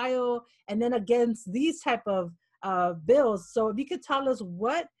against Arpaio and then against these type of bills. So if you could tell us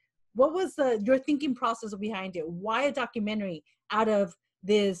what was your thinking process behind it? Why a documentary out of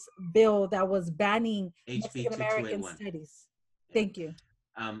this bill that was banning HB Mexican American 2281. studies? Yeah. Thank you.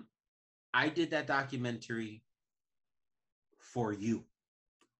 I did that documentary for you.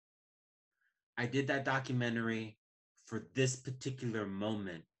 I did that documentary for this particular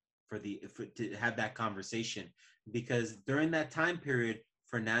moment, to have that conversation, because during that time period,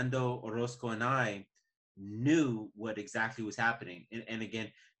 Fernando Orozco and I knew what exactly was happening. And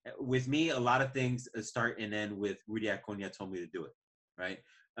again, with me, a lot of things start and end with Rudy Acuña told me to do it, right?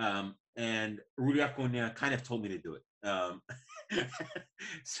 And Rudy Acuña kind of told me to do it.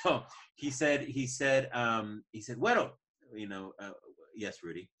 So he said, well, you know, yes,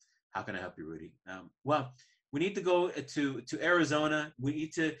 Rudy, how can I help you, Rudy? Well, we need to go to Arizona. We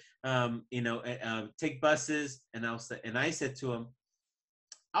need to, take buses. And I said to him,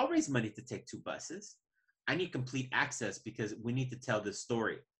 I'll raise money to take 2 buses. I need complete access because we need to tell this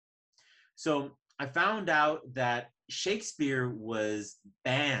story. So I found out that Shakespeare was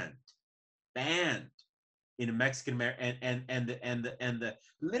banned in a Mexican American and the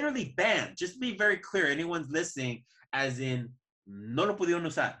literally banned. Just to be very clear, anyone's listening, as in no lo pudieron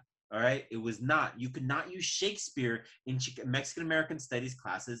usar. All right, it was not. You could not use Shakespeare in Mexican American Studies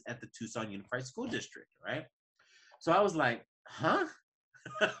classes at the Tucson Unified School District. Right. So I was like, huh?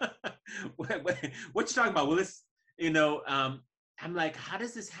 what you talking about, Willis? I'm like, how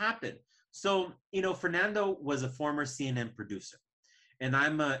does this happen? So, Fernando was a former CNN producer, and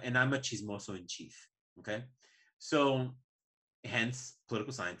I'm a chismoso in chief. Okay, so hence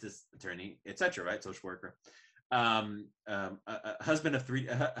political scientist, attorney, etc. Right, social worker, husband of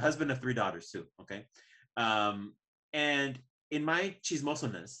 3 daughters too. Okay, and in my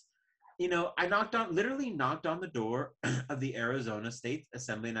chismosoness, I literally knocked on the door of the Arizona State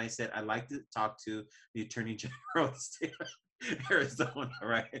Assembly, and I said, I'd like to talk to the Attorney General of the state of Arizona,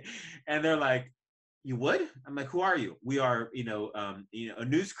 right? And they're like, you would? I'm like, who are you? We are, a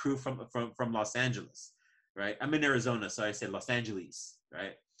news crew from Los Angeles, right? I'm in Arizona, so I said Los Angeles,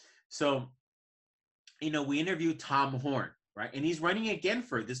 right? So, we interviewed Tom Horne, right? And he's running again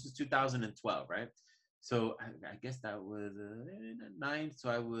this was 2012, right? So I guess that was 9. So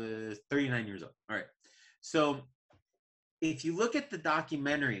I was 39 years old. All right. So if you look at the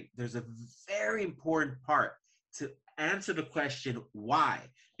documentary, there's a very important part to answer the question why,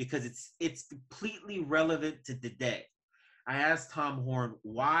 because it's completely relevant to today. I asked Tom Horne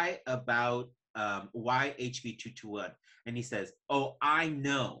why HB 221, and he says, "Oh, I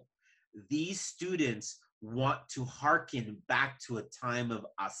know. These students want to hearken back to a time of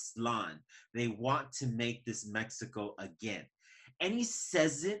Aztlan. They want to make this Mexico again." And he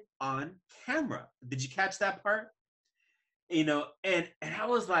says it on camera. Did you catch that part? And I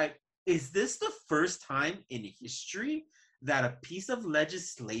was like, is this the first time in history that a piece of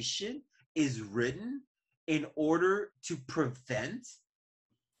legislation is written in order to prevent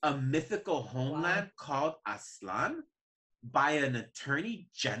a mythical homeland called Aztlan by an attorney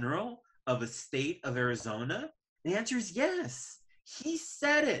general of a state of Arizona? The answer is yes. He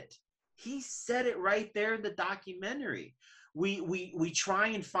said it. He said it right there in the documentary. We try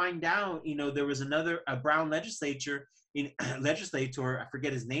and find out, there was a brown legislator, I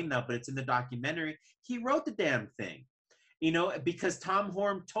forget his name now, but it's in the documentary. He wrote the damn thing, because Tom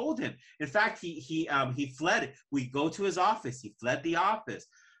Horne told him. In fact, he fled. We go to his office. He fled the office.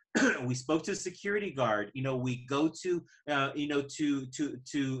 We spoke to a security guard. We go to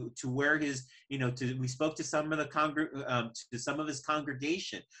to where his we spoke to some of the to some of his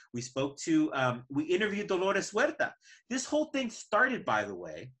congregation. We spoke to we interviewed Dolores Huerta. This whole thing started, by the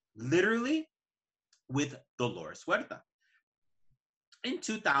way, literally with Dolores Huerta in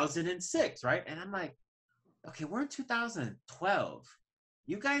 2006, right? And I'm like, okay, we're in 2012.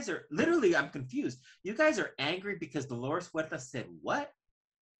 You guys are literally, I'm confused. You guys are angry because Dolores Huerta said what?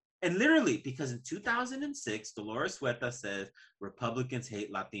 And literally, because in 2006, Dolores Huerta says, Republicans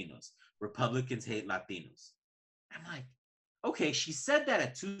hate Latinos. Republicans hate Latinos. I'm like, okay, she said that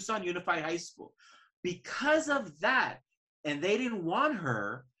at Tucson Unified High School. Because of that, and they didn't want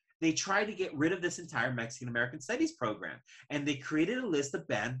her, they tried to get rid of this entire Mexican-American Studies program. And they created a list of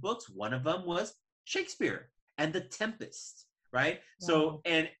banned books. One of them was Shakespeare and The Tempest, right? Wow.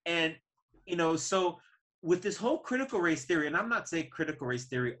 So, so with this whole critical race theory, and I'm not saying critical race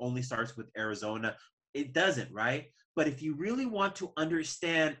theory only starts with Arizona, it doesn't, right? But if you really want to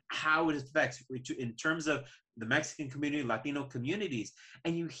understand how it affects in terms of the Mexican community, Latino communities,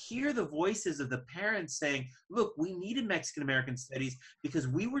 and you hear the voices of the parents saying, look, we needed Mexican-American studies because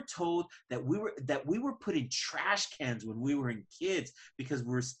we were told that we were put in trash cans when we were in kids because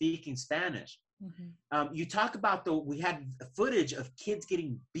we were speaking Spanish. Mm-hmm. You talk about we had footage of kids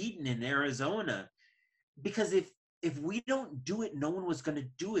getting beaten in Arizona because if we don't do it, no one was going to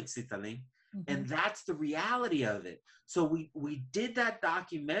do it, Citlali. Mm-hmm. And that's the reality of it. So we did that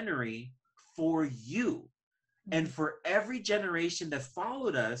documentary for you. Mm-hmm. And for every generation that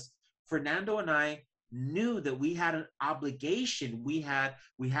followed us, Fernando and I knew that we had an obligation. We had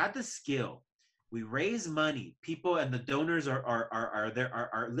the skill. We raised money. People and the donors are there,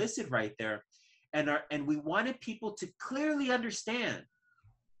 are listed right there. And we wanted people to clearly understand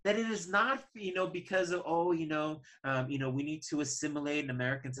that it is not, because of, we need to assimilate in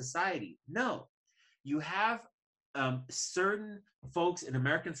American society. No, you have certain folks in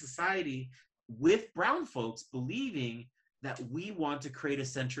American society with brown folks believing that we want to create a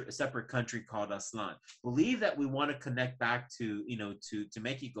separate country called Aztlan, believe that we want to connect back to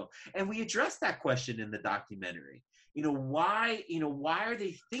Mexico. And we addressed that question in the documentary. Why are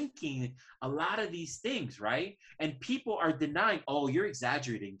they thinking a lot of these things, right? And people are denying, oh, you're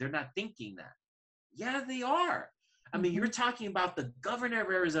exaggerating. They're not thinking that. Yeah, they are. I mean, you're talking about the governor of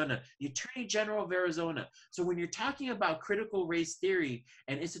Arizona, the attorney general of Arizona. So when you're talking about critical race theory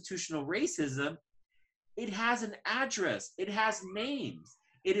and institutional racism, it has an address. It has names.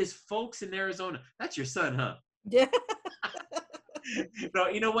 It is folks in Arizona. That's your son, huh? Yeah. No,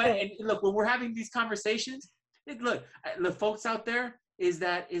 you know what? And look, when we're having these conversations, look, the folks out there is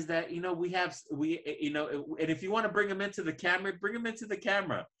that and if you want to bring them into the camera, bring them into the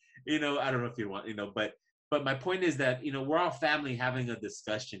camera. I don't know if you want, but my point is that we're all family having a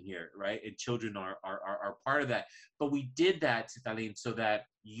discussion here, right? And children are part of that. But we did that, Citlali, so that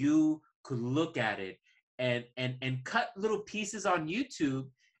you could look at it and cut little pieces on YouTube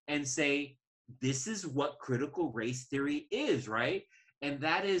and say, this is what critical race theory is, right? And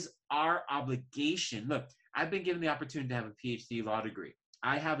that is our obligation. Look, I've been given the opportunity to have a PhD law degree.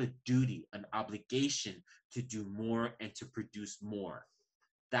 I have a duty, an obligation to do more and to produce more.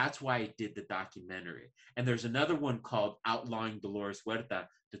 That's why I did the documentary. And there's another one called Outlawing Dolores Huerta,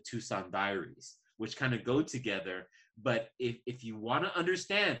 the Tucson Diaries, which kind of go together. But if you want to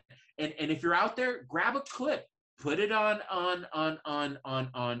understand, and if you're out there, grab a clip, put it on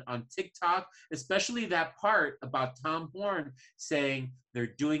TikTok, especially that part about Tom Horne saying they're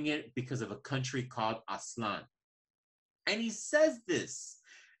doing it because of a country called Aztlan. And he says this,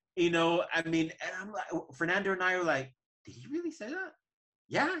 and I'm like, Fernando and I are like, did he really say that?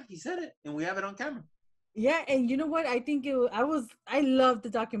 Yeah, he said it, and we have it on camera. Yeah, and you know what? I think I loved the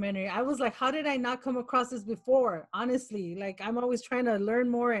documentary. I was like, how did I not come across this before? Honestly, like I'm always trying to learn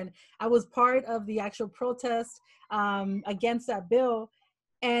more, and I was part of the actual protest against that bill.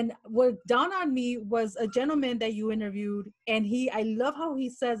 And what dawned on me was a gentleman that you interviewed, and I love how he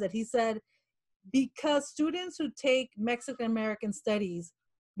says it. He said, because students who take Mexican American studies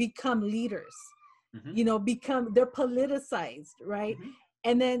become leaders, mm-hmm. They're politicized, right? Mm-hmm.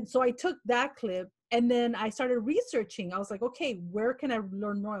 And then, so I took that clip and then I started researching. I was like, okay, where can I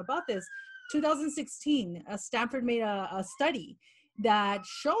learn more about this? 2016, Stanford made a study that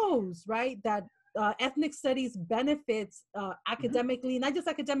shows, right, that ethnic studies benefits academically, not just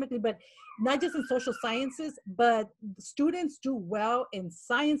academically, but not just in social sciences, but students do well in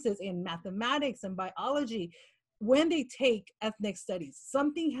sciences, in mathematics and biology when they take ethnic studies.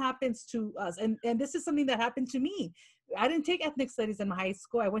 Something happens to us, and this is something that happened to me. I didn't take ethnic studies in high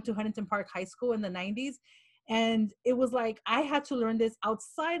school. I went to Huntington Park High School in the 90s. And it was like, I had to learn this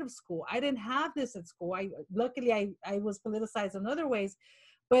outside of school. I didn't have this at school. Luckily, I was politicized in other ways,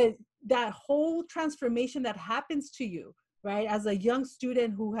 but that whole transformation that happens to you, right? As a young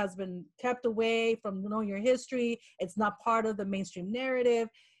student who has been kept away from knowing your history, it's not part of the mainstream narrative.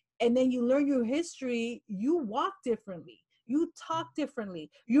 And then you learn your history, you walk differently, you talk differently,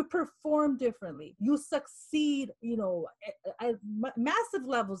 you perform differently, you succeed, at massive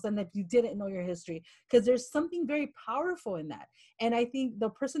levels than if you didn't know your history, because there's something very powerful in that. And I think the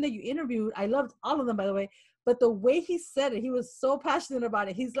person that you interviewed, I loved all of them, by the way, but the way he said it, he was so passionate about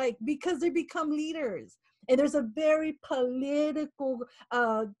it. He's like, because they become leaders. And there's a very political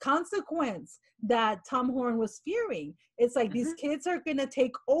consequence that Tom Horne was fearing. It's like, these kids are going to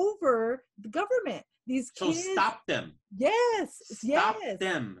take over the government. These kids. So stop them. Yes. Stop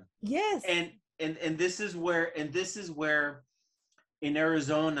them. Yes. And this is where in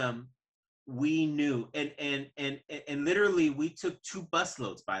Arizona we knew, and literally we took 2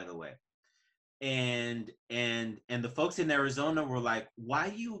 busloads, by the way. And the folks in Arizona were like, why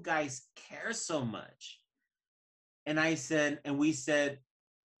do you guys care so much? And we said,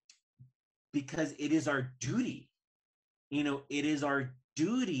 because it is our duty. It is our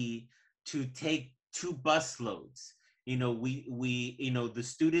duty to take 2 busloads. We the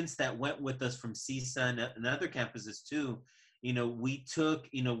students that went with us from CSUN and other campuses too, we took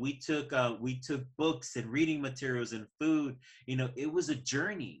books and reading materials and food. It was a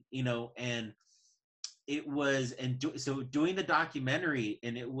journey, and it was, so doing the documentary,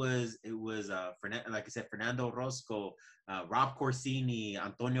 and it was like I said, Fernando Orozco, Rob Corsini,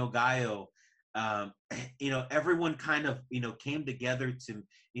 Antonio Gallo, everyone kind of came together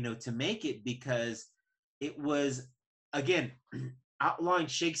to make it, because it was, again, outlawing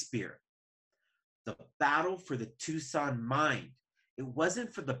Shakespeare, the battle for the Tucson mind. It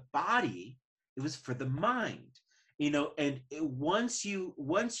wasn't for the body, it was for the mind. And once you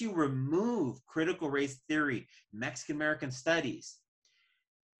remove critical race theory, Mexican American studies,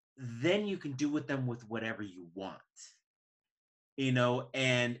 then you can do with them with whatever you want.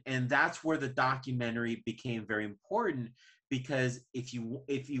 And that's where the documentary became very important, because if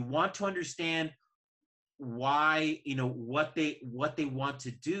you want to understand why, what they want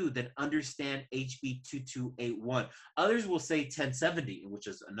to do, then understand HB 2281. Others will say 1070, which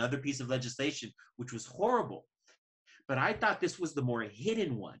is another piece of legislation, which was horrible. But I thought this was the more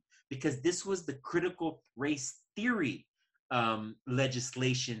hidden one, because this was the critical race theory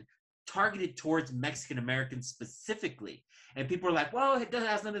legislation targeted towards Mexican Americans specifically. And people are like, well, it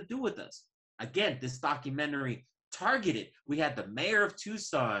has nothing to do with us. Again, this documentary targeted. We had the mayor of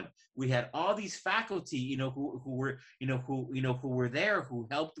Tucson. We had all these faculty, who were there, who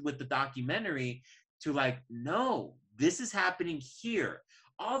helped with the documentary, to like, no, this is happening here.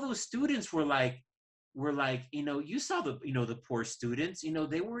 All those students were like, you saw the poor students,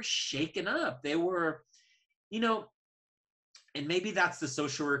 they were shaken up. They were, and maybe that's the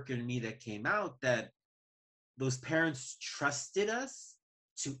social worker in me that came out, that those parents trusted us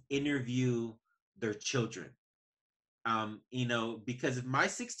to interview their children. Because if my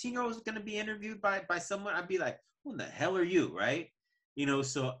 16-year-old was going to be interviewed by someone, I'd be like, who the hell are you, right?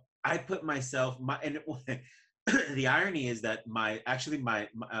 So I put myself, and the irony is that my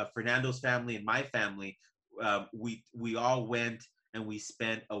Fernando's family and my family, we all went and we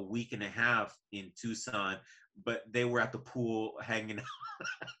spent a week and a half in Tucson, but they were at the pool hanging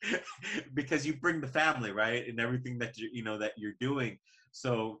out because you bring the family, right? And everything that that you're doing.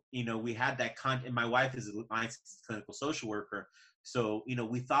 So, we had that and my wife is a licensed clinical social worker. So,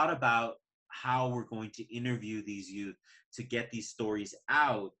 we thought about how we're going to interview these youth to get these stories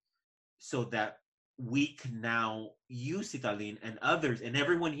out, so that we can now use Citalin and others, and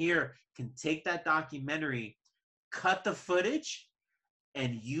everyone here can take that documentary, cut the footage,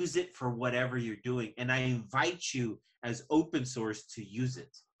 and use it for whatever you're doing. And I invite you as open source to use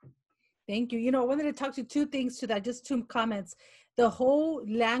it. Thank you. I wanted to talk to 2 things to that, just 2 comments. The whole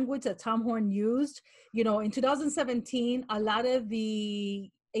language that Tom Horne used, in 2017, a lot of the,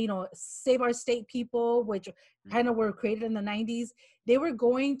 Save Our State people, which kind of were created in the 90s, they were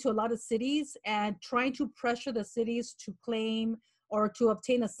going to a lot of cities and trying to pressure the cities to claim or to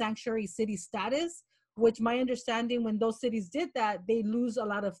obtain a sanctuary city status, which my understanding, when those cities did that, they lose a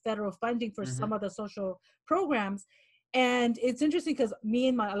lot of federal funding for some of the social programs. And it's interesting because me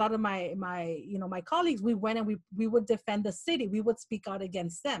and a lot of my colleagues, we went and we would defend the city. We would speak out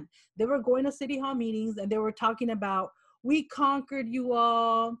against them. They were going to city hall meetings and they were talking about, we conquered you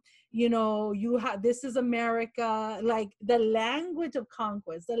all, you have, this is America, like the language of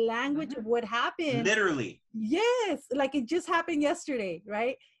conquest, the language of what happened. Literally. Yes, like it just happened yesterday,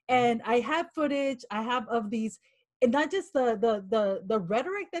 right? And I have footage I have of these, and not just the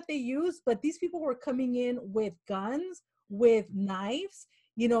rhetoric that they use, but these people were coming in with guns, with knives,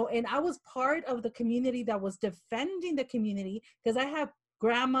 and I was part of the community that was defending the community, because I have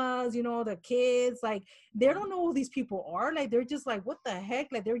grandmas, the kids, like they don't know who these people are. Like they're just like, what the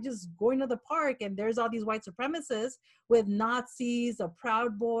heck? Like they're just going to the park and there's all these white supremacists with Nazis, the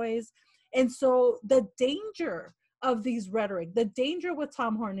Proud Boys. And so the danger of these rhetoric, the danger what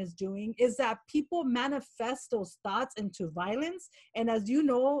Tom Horne is doing is that people manifest those thoughts into violence. And as you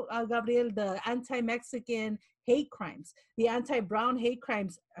know, Gabriel, the anti-Mexican hate crimes, the anti-brown hate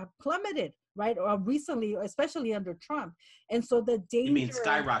crimes plummeted, right? Or recently, especially under Trump. And so the danger— You mean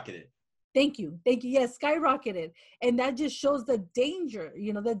skyrocketed? Thank you. Yes, skyrocketed. And that just shows the danger,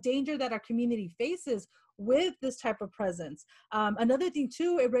 the danger that our community faces with this type of presence. Another thing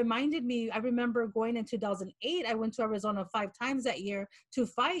too, it reminded me, I remember going in 2008, I went to Arizona 5 times that year to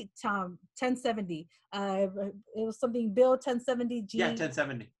fight 1070. It was something, Bill 1070G. Yeah,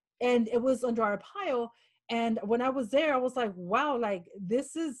 1070. And it was under Arpaio. And when I was there, I was like, wow, like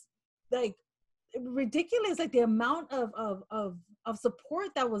this is like ridiculous, like the amount of support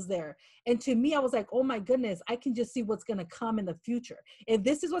that was there. And to me, I was like, oh my goodness, I can just see what's going to come in the future. If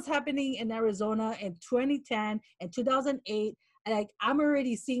this is what's happening in Arizona in 2010 and 2008, like I'm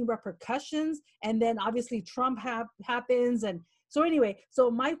already seeing repercussions. And then obviously Trump happens. And so anyway, so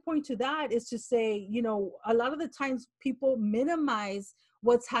my point to that is to say, a lot of the times people minimize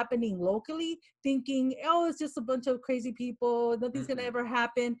what's happening locally, thinking, oh, it's just a bunch of crazy people, nothing's going to ever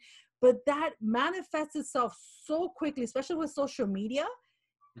happen. But that manifests itself so quickly, especially with social media,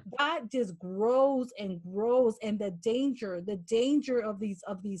 that just grows and grows. And the danger of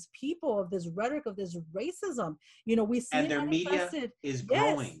these people, of this rhetoric, of this racism, we see and it their manifested. media is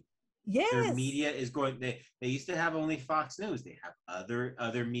Yes. growing. Yes. Their media is growing. They used to have only Fox News. They have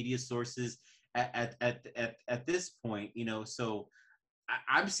other media sources at this point, so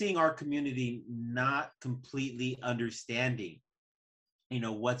I'm seeing our community not completely understanding,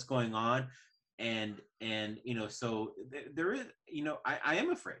 what's going on. And so there is, I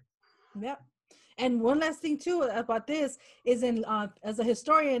am afraid. Yep. And one last thing too about this is, as a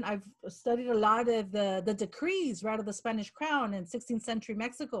historian, I've studied a lot of the decrees, right, of the Spanish crown in 16th century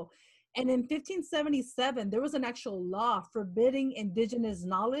Mexico. And in 1577, there was an actual law forbidding indigenous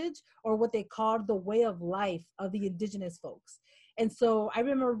knowledge, or what they called the way of life of the indigenous folks. And so I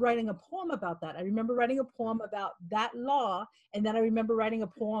remember writing a poem about that. I remember writing a poem about that law. And then I remember writing a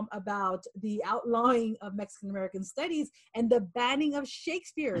poem about the outlawing of Mexican American studies and the banning of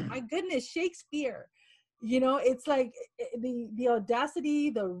Shakespeare. My goodness, Shakespeare. It's like the audacity,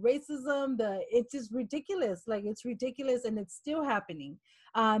 the racism, it's just ridiculous. Like it's ridiculous, and it's still happening.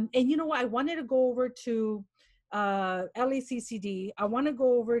 And you know what? I wanted to go over to LACCD. I want to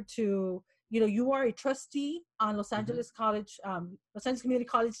go over to, you are a trustee on Los Angeles College, Los Angeles Community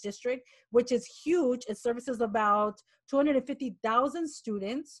College District, which is huge. It services about 250,000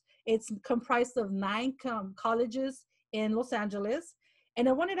 students. It's comprised of 9 colleges in Los Angeles. And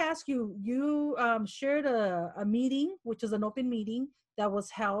I wanted to ask you, you shared a meeting, which is an open meeting that was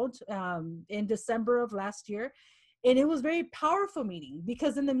held in December of last year. And it was a very powerful meeting,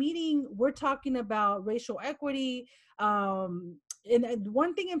 because in the meeting, we're talking about racial equity. And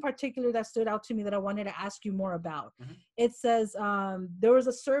one thing in particular that stood out to me that I wanted to ask you more about, it says there was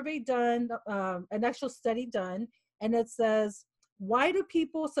a survey done, an actual study done, and it says, why do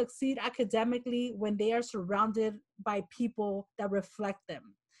people succeed academically when they are surrounded by people that reflect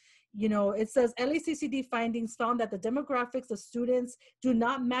them? It says LACCD findings found that the demographics of students do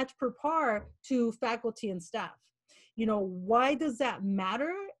not match per par to faculty and staff. Why does that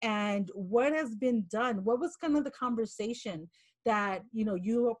matter? And what has been done? What was kind of the conversation that,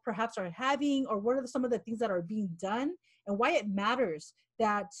 you perhaps are having, or what are some of the things that are being done, and why it matters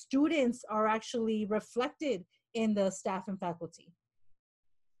that students are actually reflected in the staff and faculty?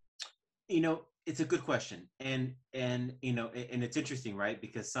 It's a good question. And it's interesting, right?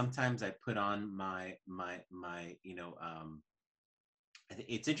 Because sometimes I put on my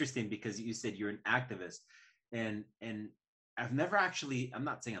it's interesting because you said you're an activist, and I've never actually, I'm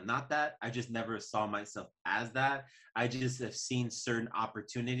not saying I'm not that, I just never saw myself as that. I just have seen certain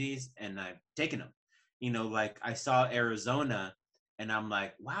opportunities and I've taken them. Like I saw Arizona and I'm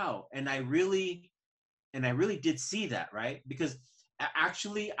like, wow. And I really, And I really did see that, right? Because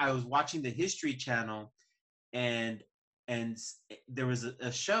actually I was watching the History Channel, and and there was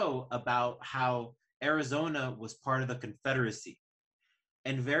a show about how Arizona was part of the Confederacy,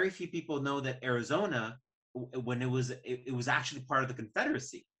 and very few people know that Arizona, when it was actually part of the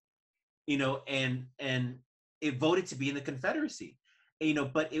Confederacy, and it voted to be in the Confederacy,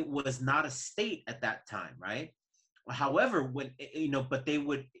 but it was not a state at that time, right? However, but they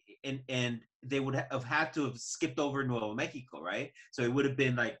would, and they would have had to have skipped over Nuevo Mexico, right? So it would have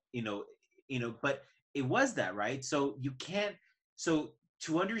been like, but it was that, right? So you can't, so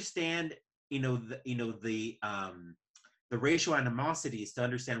to understand, the racial animosities, to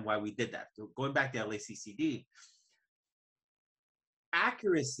understand why we did that. So going back to LACCD,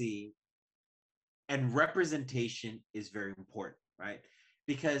 accuracy and representation is very important, right?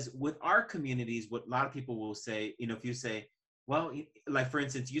 Because with our communities, what a lot of people will say, if you say, well, like for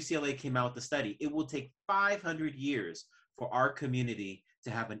instance, UCLA came out with the study, it will take 500 years for our community to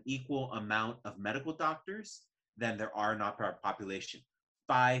have an equal amount of medical doctors than there are in our population.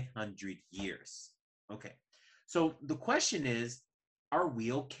 500 years. Okay. So the question is, are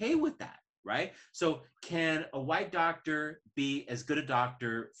we okay with that? Right? So can a white doctor be as good a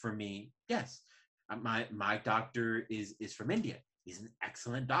doctor for me? Yes. My doctor is from India. He's an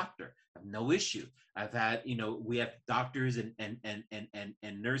excellent doctor. I have no issue. I've had, we have doctors and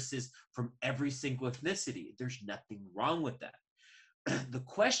nurses from every single ethnicity. There's nothing wrong with that. The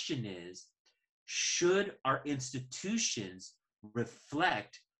question is, should our institutions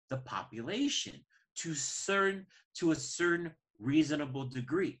reflect the population to a certain reasonable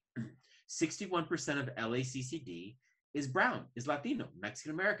degree? 61% of LACCD is brown, is Latino,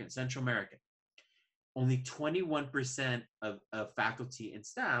 Mexican American, Central American. Only 21% of faculty and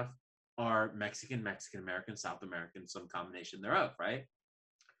staff are Mexican, Mexican American, South American, some combination thereof, right?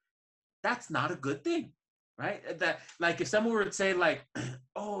 That's not a good thing, right? That, like, if someone were to say like,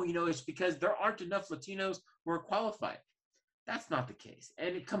 oh, it's because there aren't enough Latinos who are qualified. That's not the case.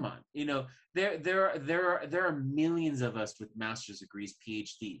 And come on, there are millions of us with master's degrees,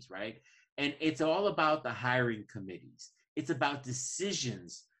 PhDs, right? And it's all about the hiring committees. It's about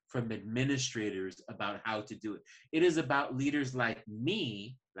decisions from administrators about how to do it. It is about leaders like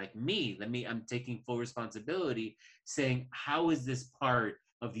me, I'm taking full responsibility, saying, how is this part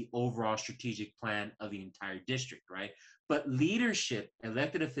of the overall strategic plan of the entire district, right? But leadership,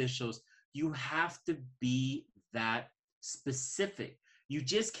 elected officials, you have to be that specific. You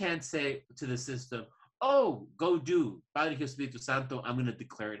just can't say to the system, oh, go do, Padre Espíritu Santo, I'm going to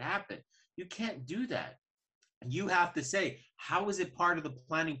declare it happen. You can't do that. You have to say, how is it part of the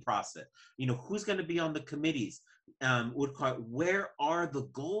planning process? Who's going to be on the committees? Where are the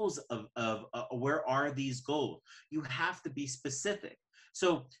goals where are these goals? You have to be specific.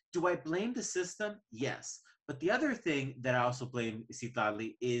 So do I blame the system? Yes. But the other thing that I also blame,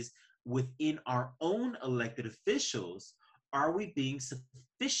 Citlali, is within our own elected officials, are we being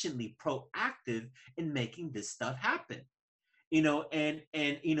sufficiently proactive in making this stuff happen?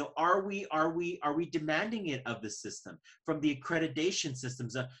 Are we demanding it of the system, from the accreditation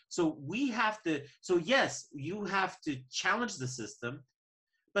systems? So yes, you have to challenge the system,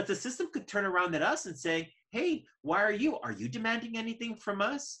 but the system could turn around at us and say, hey, why are you demanding anything from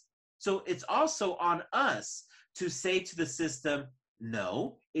us? So it's also on us to say to the system,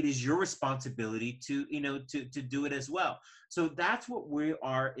 no, it is your responsibility to do it as well. So that's what we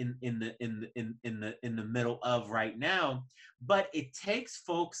are in the middle of right now. But it takes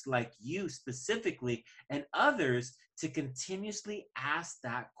folks like you specifically and others to continuously ask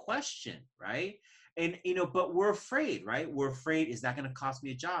that question, right? And but we're afraid, right? We're afraid, is that going to cost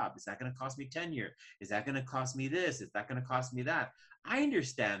me a job? Is that going to cost me tenure? Is that going to cost me this? Is that going to cost me that? I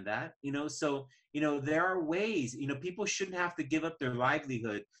understand that, so there are ways, people shouldn't have to give up their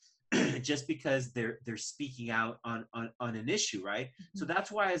livelihood just because they're speaking out on an issue, right? Mm-hmm. So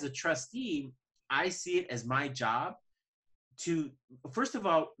that's why, as a trustee, I see it as my job to, first of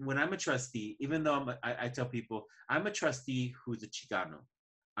all, when I'm a trustee, even though I tell people I'm a trustee who's a Chicano,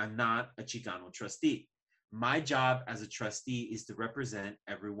 I'm not a Chicano trustee. My job as a trustee is to represent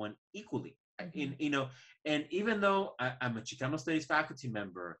everyone equally. And even though I'm a Chicano Studies faculty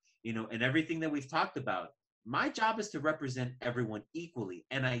member, and everything that we've talked about, my job is to represent everyone equally,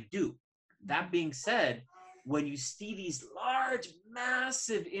 and I do. That being said, when you see these large,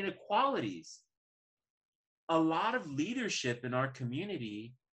 massive inequalities, a lot of leadership in our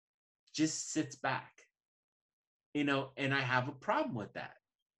community just sits back, and I have a problem with that.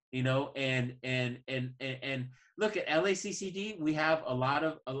 And look at LACCD. We have a lot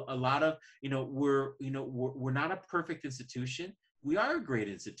of we're not a perfect institution. We are a great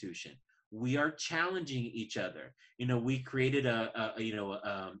institution. we are challenging each other. We created a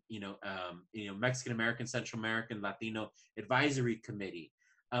Mexican American, Central American, Latino advisory committee,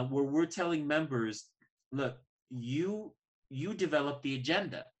 where we're telling members, look, you develop the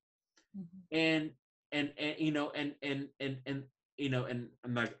agenda. Mm-hmm. And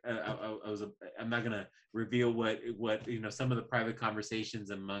I'm not I'm not gonna reveal what some of the private conversations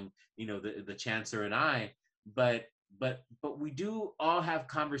among the chancellor and I, but we do all have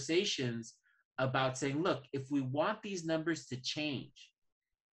conversations about saying, look, if we want these numbers to change,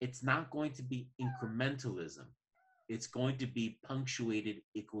 it's not going to be incrementalism. It's going to be punctuated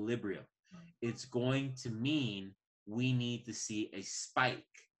equilibrium. It's going to mean we need to see a spike,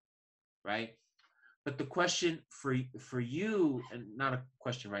 right? But the question for you, and not a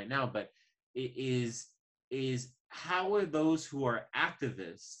question right now, but it is how are those who are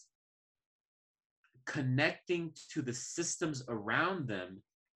activists connecting to the systems around them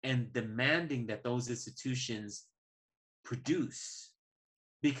and demanding that those institutions produce?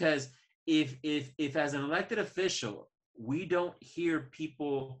 Because if as an elected official we don't hear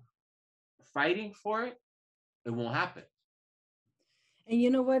people fighting for it, it won't happen. And you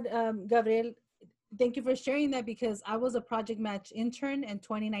know what, Gabriel, thank you for sharing that, because I was a project match intern in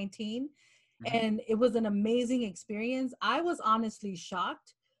 2019, and it was an amazing experience. I was honestly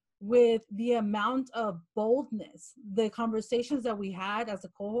shocked with the amount of boldness, the conversations that we had as a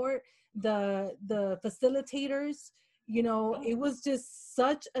cohort, the facilitators, it was just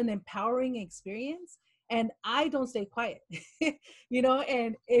such an empowering experience. And I don't stay quiet,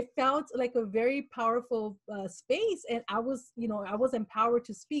 and it felt like a very powerful space. And I was empowered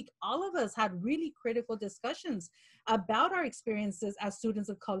to speak. All of us had really critical discussions about our experiences as students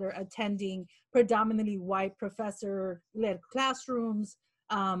of color attending predominantly white professor-led classrooms.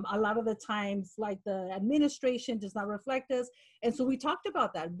 A lot of the times, like, the administration does not reflect us. And so we talked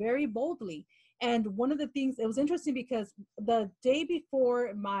about that very boldly. And one of the things, it was interesting because the day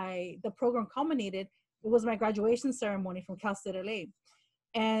before the program culminated, it was my graduation ceremony from Cal State LA.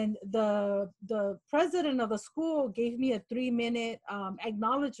 And the president of the school gave me a 3-minute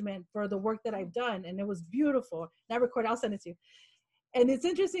acknowledgement for the work that I've done. And it was beautiful. And I recorded, I'll send it to you. And it's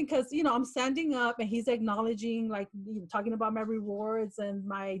interesting because, I'm standing up and he's acknowledging, like, talking about my rewards and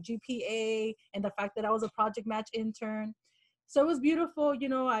my GPA and the fact that I was a project match intern. So it was beautiful.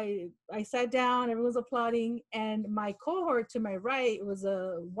 I sat down, everyone was applauding, and my cohort to my right was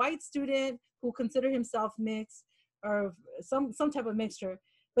a white student who considered himself mixed, or some type of mixture.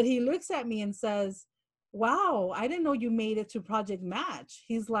 But he looks at me and says, wow, I didn't know you made it to project match.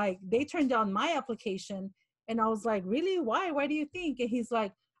 He's like, they turned down my application. And I was like, really? Why? Why do you think? And he's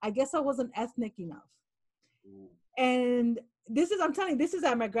like, I guess I wasn't ethnic enough. Ooh. And I'm telling you, this is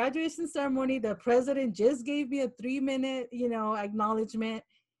at my graduation ceremony. The president just gave me a 3-minute, acknowledgement.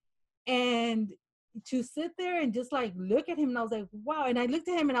 And to sit there and just like look at him, and I was like, wow. And I looked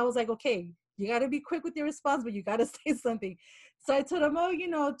at him and I was like, okay, you got to be quick with your response, but you got to say something. So I told him,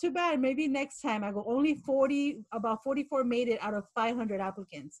 oh, too bad. Maybe next time. I go, about 44 made it out of 500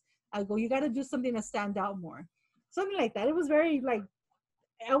 applicants. I go, you got to do something to stand out more. Something like that. It was very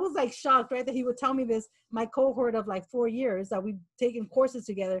I was shocked, right? That he would tell me this, my cohort of 4 years that we've taken courses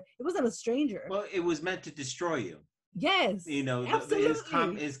together. It wasn't a stranger. Well, it was meant to destroy you. Yes.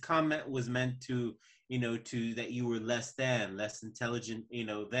 Absolutely. His comment was meant to, to that you were less intelligent,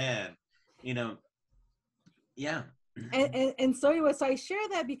 yeah. And so anyway, so I share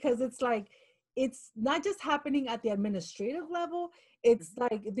that because it's not just happening at the administrative level. It's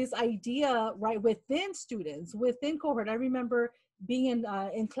like this idea, right, within students, within cohort. I remember being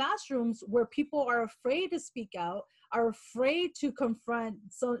in classrooms where people are afraid to speak out, are afraid to confront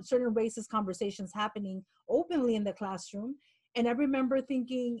certain racist conversations happening openly in the classroom. And I remember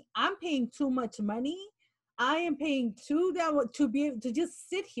thinking, I'm paying too much money. I am paying to be able to just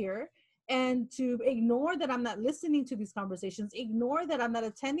sit here and to ignore that I'm not listening to these conversations, ignore that I'm not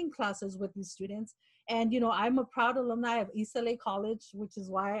attending classes with these students. And, I'm a proud alumni of East LA College, which is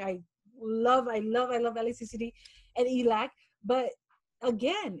why I love LACCD and ELAC. But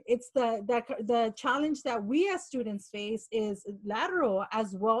again, it's the challenge that we as students face is lateral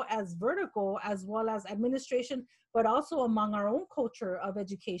as well as vertical, as well as administration, but also among our own culture of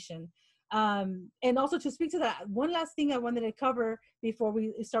education. And also to speak to that, one last thing I wanted to cover before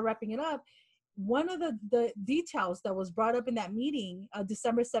we start wrapping it up. One of the details that was brought up in that meeting,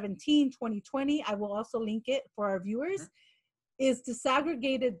 December 17, 2020, I will also link it for our viewers, is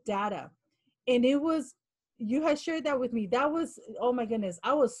disaggregated data. And you had shared that with me. That was, oh my goodness,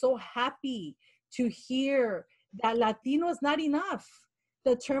 I was so happy to hear that Latino is not enough.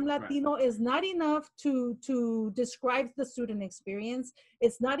 the term Right. Latino is not enough to describe the student experience.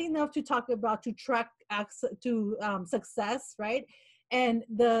 It's not enough to talk about to track success, right? And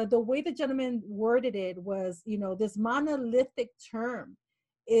the way the gentleman worded it was, this monolithic term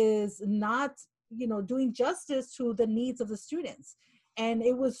is not, doing justice to the needs of the students. And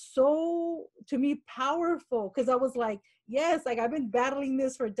it was so, to me, powerful, because I was like, yes, like I've been battling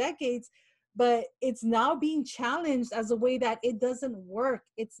this for decades, but it's now being challenged as a way that it doesn't work.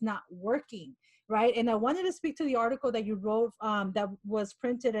 It's not working, right? And I wanted to speak to the article that you wrote, that was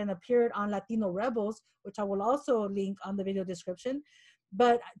printed and appeared on Latino Rebels, which I will also link on the video description.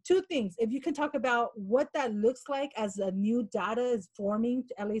 But two things, if you can talk about what that looks like as a new data is forming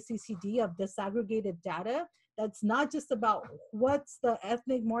to LACCD of disaggregated data, that's not just about what's the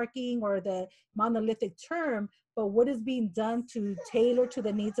ethnic marking or the monolithic term, but what is being done to tailor to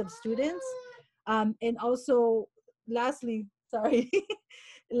the needs of students. And also, lastly, sorry,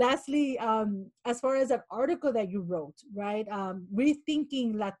 lastly, as far as that article that you wrote, right?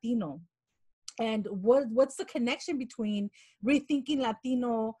 Rethinking Latino. And what's the connection between rethinking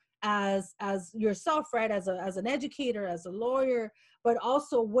Latino as yourself, right, as an educator, as a lawyer, but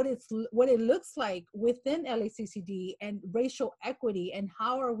also what it looks like within LACCD and racial equity, and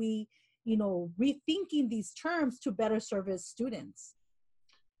how are we, rethinking these terms to better service students?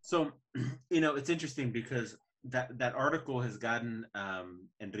 So, it's interesting because that article has gotten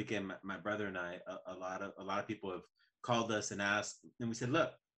Enrique, my brother, and I, a lot of people have called us and asked, and we said,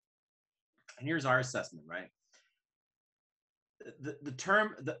 look, and here's our assessment, right? The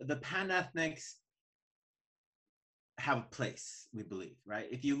term, the pan-ethnics have a place, we believe, right?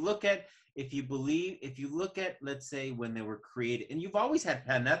 If you look at, let's say, when they were created, and you've always had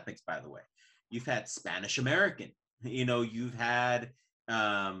pan-ethnics, by the way. You've had Spanish American, you've had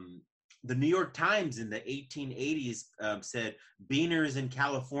the New York Times in the 1880s said beaners in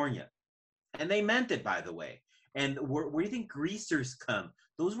California. And they meant it, by the way. And where do you think greasers come?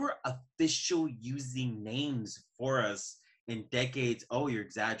 Those were official using names for us in decades. Oh, you're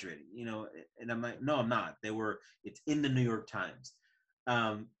exaggerating, and I'm like, no, I'm not. It's in the New York Times.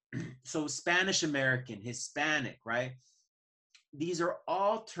 So Spanish American, Hispanic, right? These were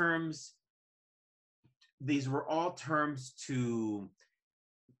all terms to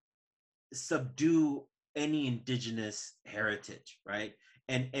subdue any indigenous heritage, right?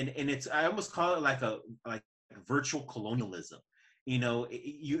 And it's, I almost call it like a virtual colonialism.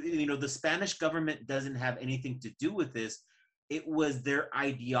 The Spanish government doesn't have anything to do with this. It was their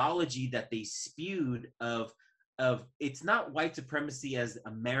ideology that they spewed of it's not white supremacy as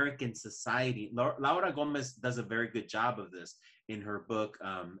American society. Laura Gomez does a very good job of this in her book,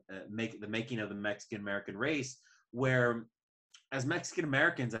 The Making of the Mexican American Race, where as Mexican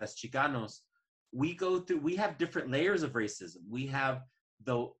Americans, as Chicanos, we have different layers of racism. We have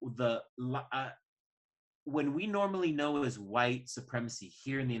when we normally know as white supremacy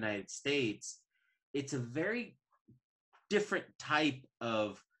here in the United States, it's a very different type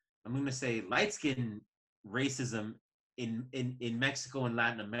of, I'm going to say, light skin racism in Mexico and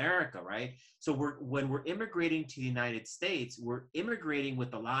Latin America, right? So when we're immigrating to the United States, we're immigrating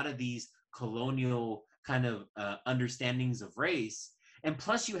with a lot of these colonial kind of understandings of race. And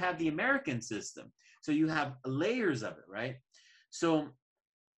plus you have the American system. So you have layers of it, right? So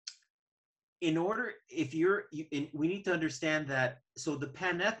we need to understand that, so the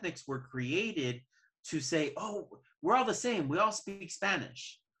pan-ethnics were created to say, oh, we're all the same. We all speak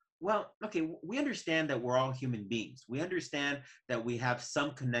Spanish. Well, okay, we understand that we're all human beings. We understand that we have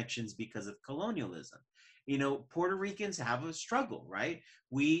some connections because of colonialism. Puerto Ricans have a struggle, right?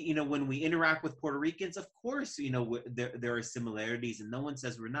 When we interact with Puerto Ricans, of course, there are similarities, and no one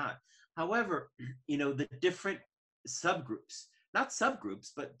says we're not. However, the different subgroups, not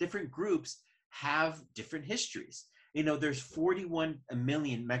subgroups, but different groups have different histories. There's 41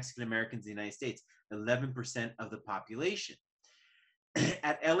 million Mexican Americans in the United States, 11% of the population.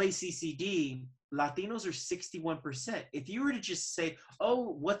 At LACCD, Latinos are 61%. If you were to just say,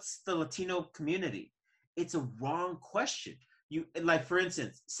 oh, what's the Latino community? It's a wrong question. For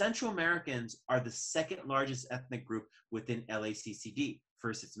instance, Central Americans are the second largest ethnic group within LACCD.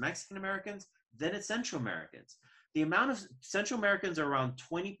 First, it's Mexican Americans, then it's Central Americans. The amount of Central Americans are around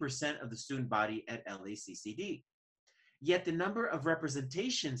 20% of the student body at LACCD. Yet the number of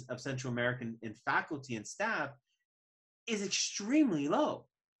representations of Central American in faculty and staff is extremely low.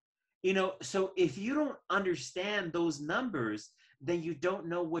 So if you don't understand those numbers, then you don't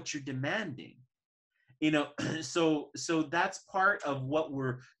know what you're demanding. So that's part of what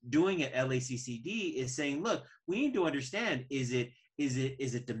we're doing at LACCD, is saying, look, we need to understand, is it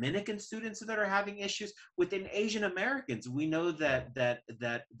Is it Dominican students that are having issues? Within Asian Americans, we know that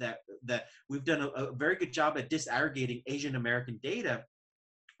we've done a very good job at disaggregating Asian American data,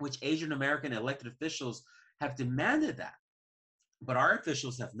 which Asian American elected officials have demanded that, but our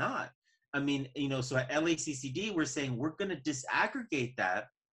officials have not. I mean, so at LACCD, we're saying we're going to disaggregate that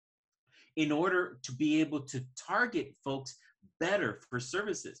in order to be able to target folks better for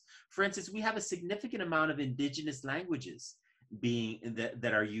services. For instance, we have a significant amount of indigenous languages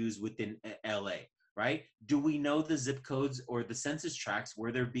that are used within LA, right? Do we know the zip codes or the census tracts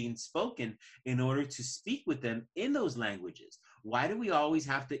where they're being spoken in order to speak with them in those languages? Why do we always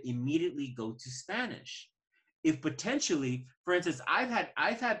have to immediately go to Spanish? If potentially, for instance, I've had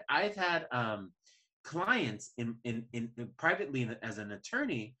clients in privately as an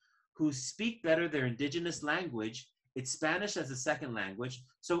attorney who speak better their indigenous language. It's Spanish as a second language,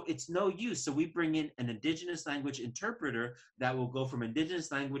 so it's no use. So we bring in an indigenous language interpreter that will go from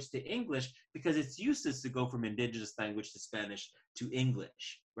indigenous language to English, because it's useless to go from indigenous language to Spanish to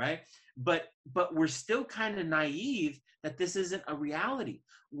English, right? But we're still kind of naive that this isn't a reality.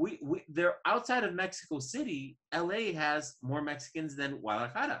 They're outside of Mexico City. LA has more Mexicans than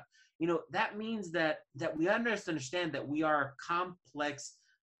Guadalajara. That means that we understand that we are a complex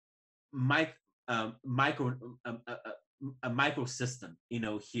a microsystem,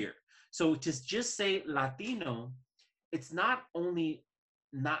 here. So to just say Latino, it's not only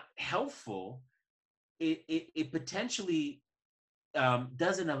not helpful, it potentially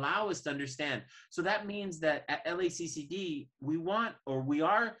doesn't allow us to understand. So that means that at LACCD, we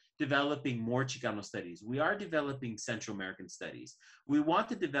are developing more Chicano studies. We are developing Central American studies. We want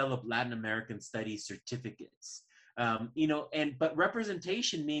to develop Latin American studies certificates. But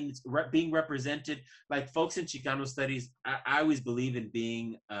representation means being represented. Like folks in Chicano studies, I always believe in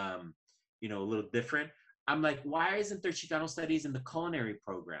being, a little different. I'm like, why isn't there Chicano studies in the culinary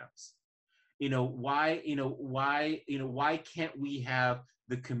programs? Why can't we have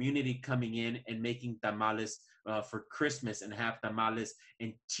the community coming in and making tamales for Christmas, and have tamales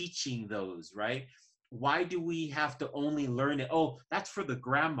and teaching those, right? Why do we have to only learn it? Oh, that's for the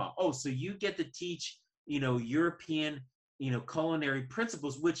grandma. Oh, so you get to teach, European, culinary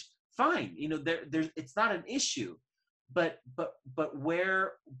principles, which fine, there's it's not an issue, but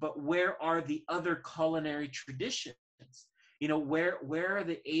where are the other culinary traditions? Where are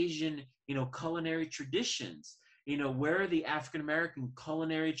the Asian, culinary traditions? Where are the African American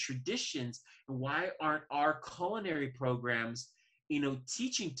culinary traditions? And why aren't our culinary programs,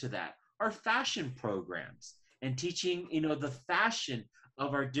 teaching to that? Our fashion programs and teaching, the fashion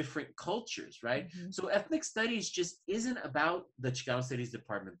of our different cultures, right? Mm-hmm. So ethnic studies just isn't about the Chicano Studies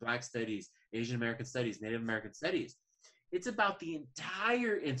Department, Black Studies, Asian American Studies, Native American Studies. It's about the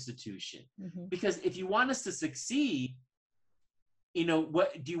entire institution. Mm-hmm. Because if you want us to succeed,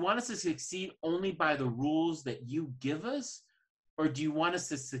 what do you want us to succeed only by the rules that you give us? Or do you want us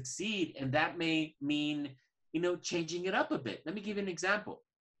to succeed? And that may mean, changing it up a bit. Let me give you an example.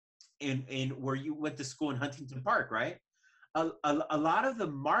 In where you went to school in Huntington Park, right? A lot of the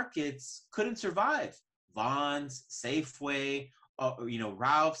markets couldn't survive. Vaughn's, Safeway,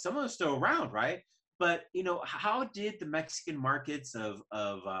 Ralph, some of them are still around, right? But, how did the Mexican markets of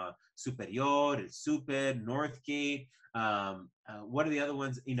Superior, El Super, Northgate, what are the other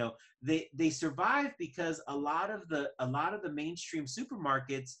ones? They survived because a lot of the mainstream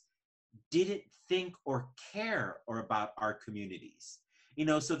supermarkets didn't think or care about our communities.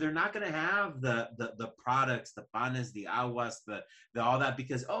 So they're not going to have the products, the panes, the aguas, the all that,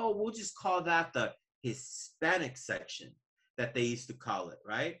 because, we'll just call that the Hispanic section that they used to call it,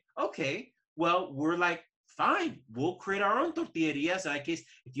 right? Okay, well, we're like, fine, we'll create our own tortillerias. In that case,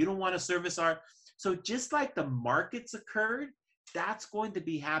 if you don't want to service so just like the markets occurred, that's going to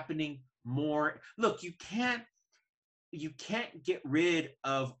be happening more. Look, you can't get rid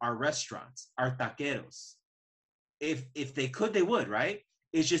of our restaurants, our taqueros. If they could, they would, right?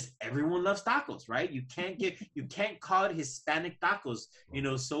 It's just everyone loves tacos, right? You can't call it Hispanic tacos,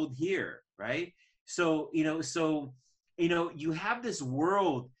 sold here, right? So, you have this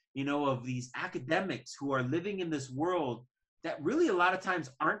world, of these academics who are living in this world that really a lot of times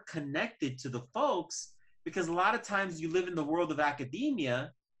aren't connected to the folks, because a lot of times you live in the world of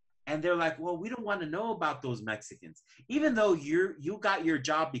academia and they're like, well, we don't want to know about those Mexicans, even though you got your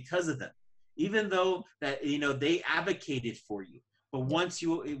job because of them. Even though that they advocated for you, but once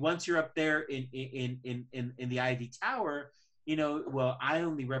you're up there in the Ivy Tower, well, I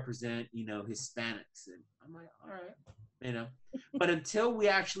only represent Hispanics, and I'm like, all right, but until we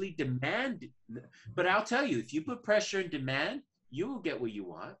actually demand, but I'll tell you, if you put pressure and demand, you will get what you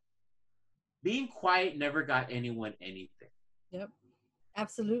want. Being quiet never got anyone anything. Yep.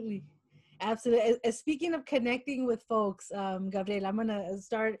 Absolutely. Absolutely. Speaking of connecting with folks, Gabriel, I'm going to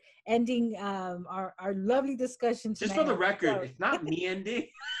start ending our lovely discussion Just tonight. for the record, it's not me ending.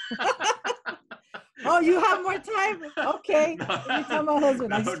 Oh, you have more time? Okay. No, Let me tell my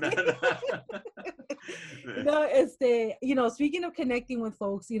husband. I'm no, just no, kidding. no. No, it's the, speaking of connecting with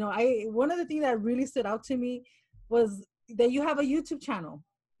folks, one of the things that really stood out to me was that you have a YouTube channel.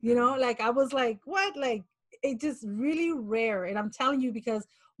 Like I was like, what? Like it's just really rare. And I'm telling you, because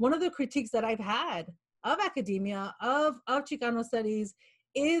one of the critiques that I've had of academia, of Chicano studies,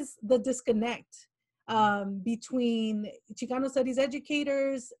 is the disconnect between Chicano studies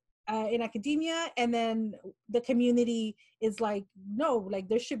educators in academia, and then the community is like, no, like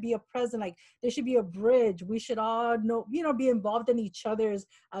there should be a present, like there should be a bridge. We should all know, be involved in each other's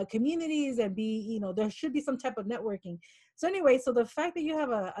communities, and be, there should be some type of networking. So anyway, so the fact that you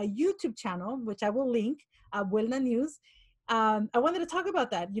have a YouTube channel, which I will link, Buelna News, I wanted to talk about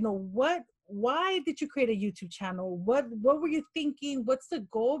that. Why did you create a YouTube channel? What were you thinking? What's the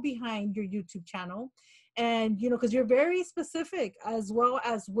goal behind your YouTube channel? And because you're very specific, as well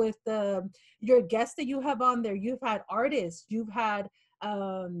as with your guests that you have on there. You've had artists, you've had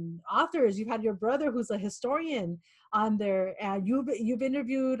authors, you've had your brother who's a historian on there, and you've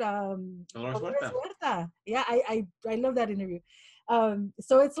interviewed Dolores Dolores Huerta. Huerta. Yeah, I love that interview.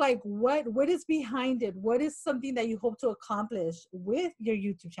 So it's like, what is behind it? What is something that you hope to accomplish with your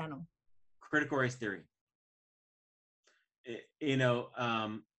YouTube channel? Critical race theory. You know,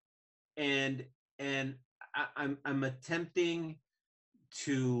 and I'm attempting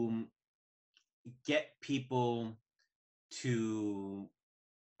to get people to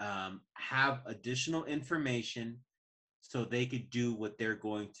have additional information so they could do what they're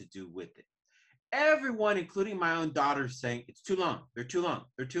going to do with it. Everyone, including my own daughter, saying it's too long. They're too long.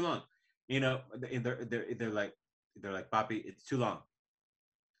 They're too long. They're like, Papi, it's too long.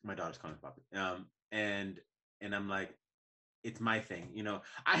 My daughter's calling Papi. And I'm like, it's my thing.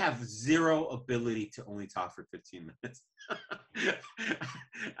 I have zero ability to only talk for 15 minutes.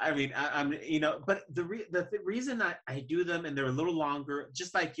 I mean, I'm, but the reason I do them, and they're a little longer,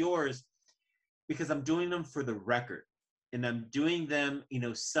 just like yours, because I'm doing them for the record. And I'm doing them,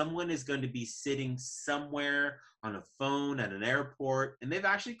 someone is going to be sitting somewhere on a phone at an airport, and they've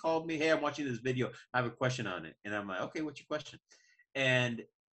actually called me, hey, I'm watching this video, I have a question on it. And I'm like, okay, what's your question? And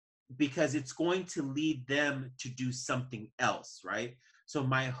because it's going to lead them to do something else, right? So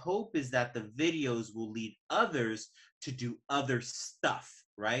my hope is that the videos will lead others to do other stuff,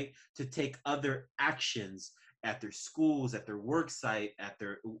 right? To take other actions at their schools, at their work site, at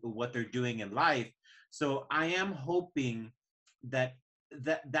their what they're doing in life. So I am hoping that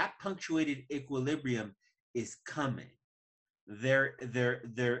that punctuated equilibrium is coming. There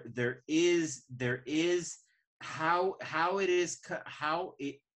is how it is, how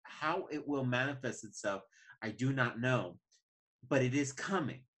it will manifest itself, I do not know, but it is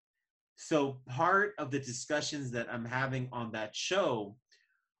coming. So part of the discussions that I'm having on that show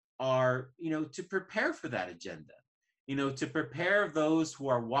are, to prepare for that agenda, to prepare those who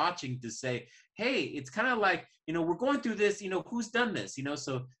are watching to say, hey, it's kind of like, we're going through this, who's done this,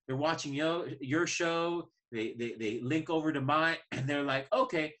 so they're watching your show, they link over to mine, and they're like,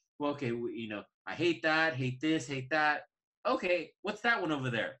 okay, well, okay, I hate that, hate this, hate that. Okay, what's that one over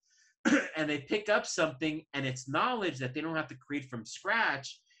there? And they pick up something, and it's knowledge that they don't have to create from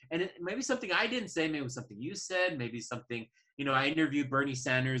scratch. And it maybe something I didn't say, maybe it was something you said, maybe something, I interviewed Bernie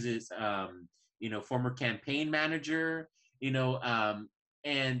Sanders' former campaign manager,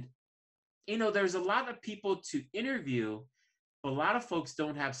 and, there's a lot of people to interview, but a lot of folks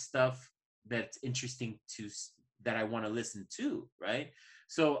don't have stuff that's interesting that I want to listen to, right?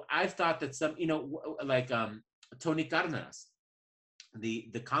 So I've thought that some, like Tony Cardenas,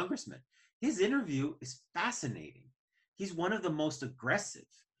 the congressman, his interview is fascinating. He's one of the most aggressive,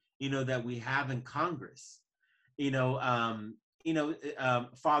 that we have in Congress. Father,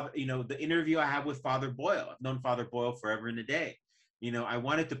 the interview I have with Father Boyle. I've known Father Boyle forever and a day. I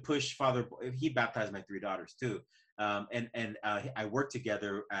wanted to push Father. He baptized my 3 daughters too, and I worked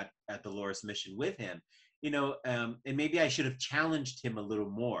together at Dolores Mission with him. And maybe I should have challenged him a little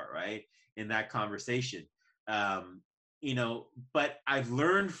more, right, in that conversation. But I've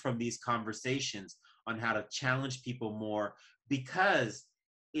learned from these conversations on how to challenge people more, because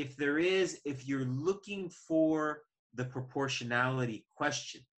if you're looking for the proportionality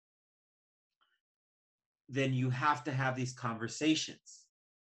question, then you have to have these conversations.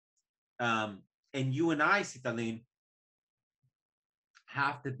 And you and I, Citalin,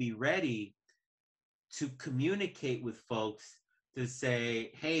 have to be ready to communicate with folks to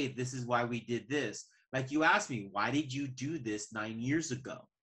say, hey, this is why we did this. Like you asked me, why did you do this 9 years ago?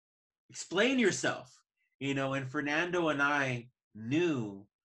 Explain yourself. And Fernando and I knew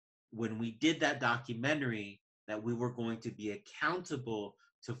when we did that documentary that we were going to be accountable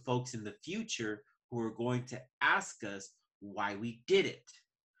to folks in the future who are going to ask us why we did it.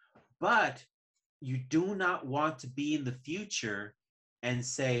 But you do not want to be in the future and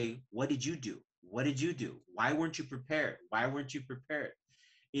say, what did you do? What did you do? Why weren't you prepared? Why weren't you prepared?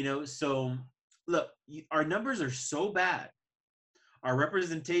 So look, our numbers are so bad, our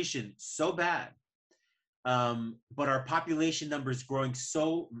representation so bad, but our population numbers growing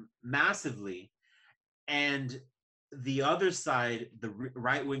so massively. And the other side, the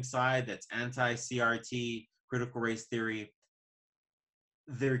right-wing side that's anti-CRT, critical race theory,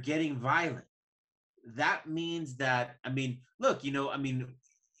 they're getting violent. That means that, look,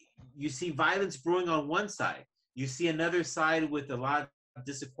 you see violence brewing on one side. You see another side with a lot of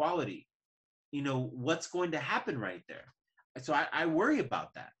disequality. What's going to happen right there? So I worry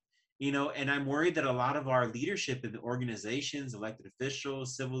about that, and I'm worried that a lot of our leadership in the organizations, elected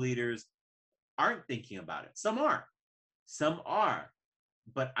officials, civil leaders, aren't thinking about it. Some are,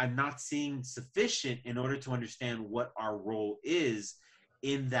 but I'm not seeing sufficient in order to understand what our role is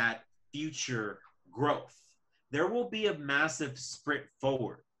in that future growth. There will be a massive sprint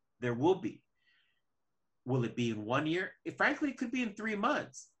forward. There will be. Will it be in 1 year? Frankly, it could be in 3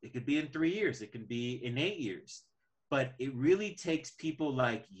 months. It could be in 3 years. It could be in 8 years. But it really takes people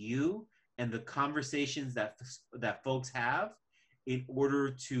like you and the conversations that folks have in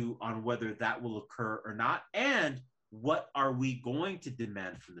order to, on whether that will occur or not, and what are we going to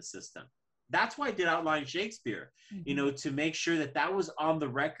demand from the system. That's why I did Outlawing Shakespeare, to make sure that that was on the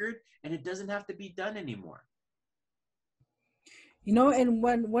record and it doesn't have to be done anymore. And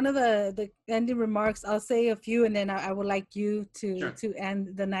one of the ending remarks, I'll say a few, and then I would like you to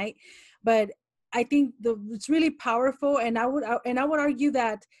end the night. But I think it's really powerful, and I would argue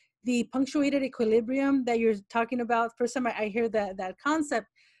that the punctuated equilibrium that you're talking about, first time I hear that concept,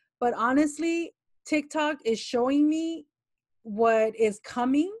 but honestly, TikTok is showing me what is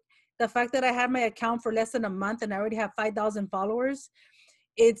coming. The fact that I had my account for less than a month and I already have 5,000 followers,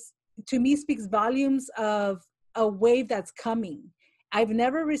 it's, to me, speaks volumes of a wave that's coming. I've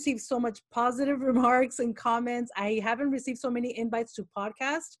never received so much positive remarks and comments. I haven't received so many invites to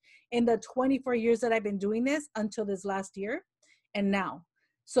podcasts in the 24 years that I've been doing this until this last year and now.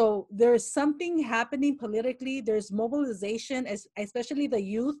 So there's something happening politically. There's mobilization, especially the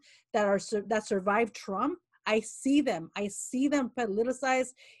youth that survived Trump. I see them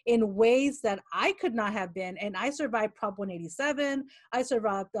politicized in ways that I could not have been. And I survived Prop 187. I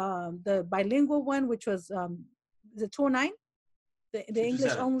survived the bilingual one, which was the 209, the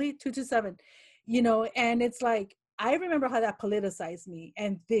English only, 227, and it's like, I remember how that politicized me.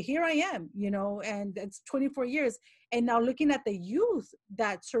 And here I am, and it's 24 years. And now looking at the youth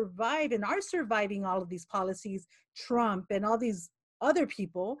that survive and are surviving all of these policies, Trump and all these other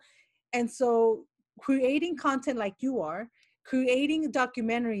people. And so creating content like you are, creating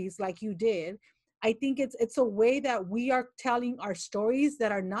documentaries like you did, I think it's a way that we are telling our stories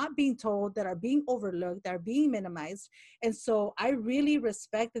that are not being told, that are being overlooked, that are being minimized. And so I really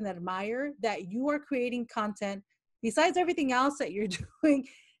respect and admire that you are creating content, besides everything else that you're doing,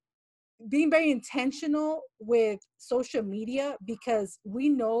 being very intentional with social media, because we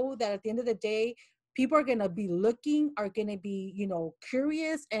know that at the end of the day, people are going to be looking, are going to be,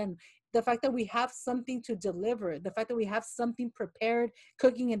 curious. And the fact that we have something to deliver, the fact that we have something prepared,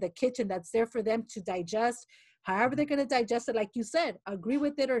 cooking in the kitchen that's there for them to digest, however they're going to digest it, like you said, agree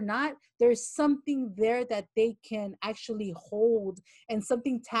with it or not, there's something there that they can actually hold, and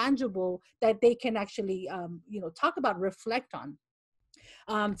something tangible that they can actually, talk about, reflect on.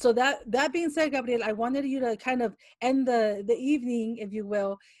 So that being said, Gabriel, I wanted you to kind of end the evening, if you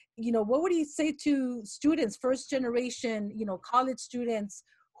will. What would you say to students, first generation, college students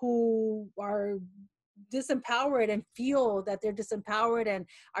who are disempowered and feel that they're disempowered and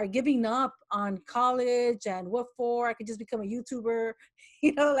are giving up on college, and what for? I could just become a YouTuber.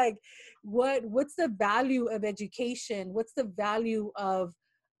 Like what's the value of education? What's the value of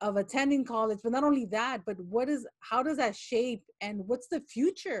attending college? But not only that, but how does that shape, and what's the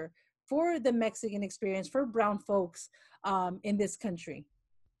future for the Mexican experience, for brown folks in this country?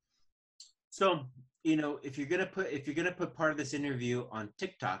 So, if you're gonna put part of this interview on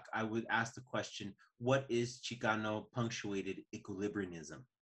TikTok, I would ask the question, what is Chicano punctuated equilibrianism?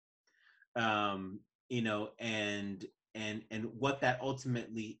 And what that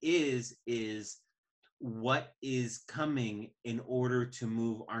ultimately is what is coming in order to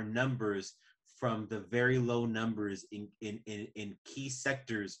move our numbers from the very low numbers in key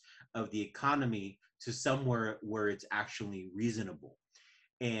sectors of the economy to somewhere where it's actually reasonable.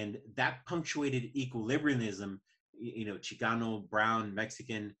 And that punctuated equilibriumism, Chicano, brown,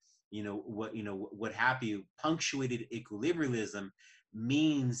 Mexican, what have you, punctuated equilibriumism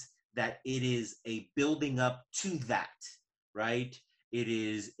means that it is a building up to that, right? It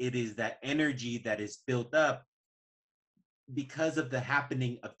is that energy that is built up because of the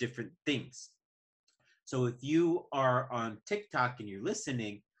happening of different things. So if you are on TikTok and you're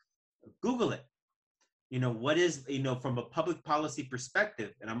listening, Google it. What is, from a public policy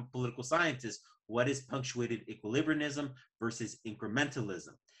perspective, and I'm a political scientist, what is punctuated equilibriumism versus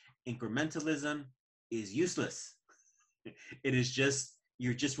incrementalism? Incrementalism is useless. It is just,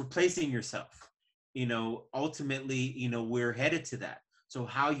 you're just replacing yourself. Ultimately, we're headed to that. So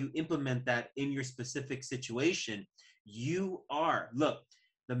how you implement that in your specific situation, look,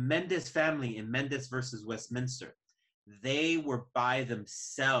 the Mendez family in Mendez versus Westminster, they were by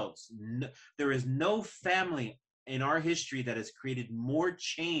themselves. There is no family in our history that has created more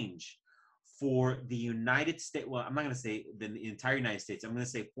change for the United States. Well, I'm not going to say the entire United States. I'm going to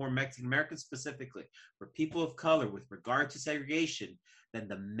say for Mexican Americans specifically, for people of color with regard to segregation, than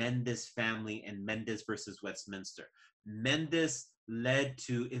the Mendez family and Mendez versus Westminster. Mendez led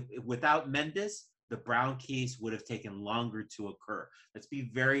to, without Mendez, the Brown case would have taken longer to occur. Let's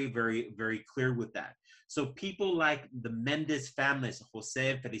be very, very, very clear with that. So people like the Mendez families, Jose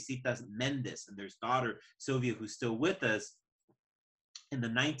and Felicitas Mendez, and their daughter, Sylvia, who's still with us, in the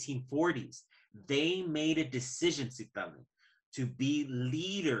 1940s, they made a decision, Citlali, to be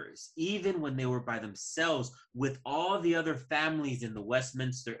leaders, even when they were by themselves, with all the other families in the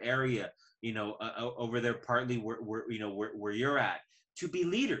Westminster area, over there, partly where you're at, to be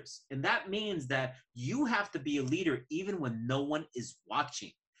leaders. And that means that you have to be a leader even when no one is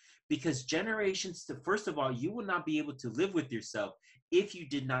watching. Because generations, first of all, you will not be able to live with yourself if you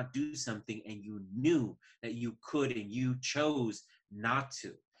did not do something and you knew that you could and you chose not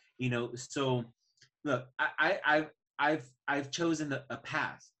to. So look, I've chosen a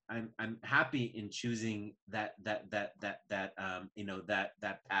path. I'm happy in choosing that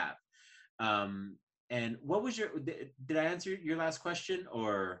path. And what was did I answer your last question,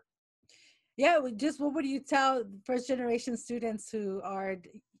 or? Yeah, what would you tell first generation students who are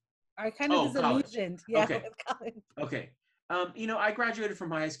kind of disillusioned? College. Yeah, Okay. with college. Okay. I graduated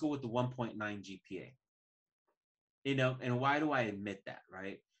from high school with the 1.9 GPA. And why do I admit that,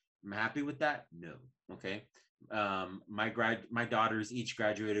 right? I'm happy with that? No. Okay. My daughters each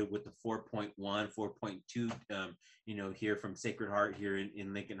graduated with the 4.1, 4.2, here from Sacred Heart here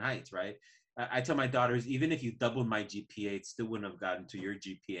in Lincoln Heights, right? I tell my daughters, even if you doubled my GPA, it still wouldn't have gotten to your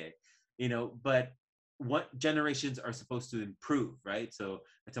GPA, but what generations are supposed to improve, right? So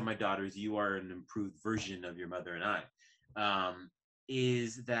I tell my daughters, you are an improved version of your mother and I.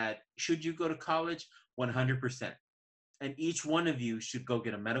 Is that, should you go to college? 100%. And each one of you should go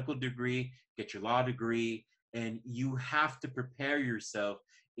get a medical degree, get your law degree, and you have to prepare yourself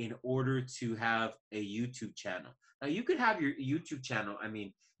in order to have a YouTube channel. Now, you could have your YouTube channel. I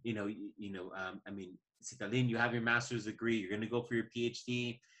mean, Citalin, you have your master's degree. You're going to go for your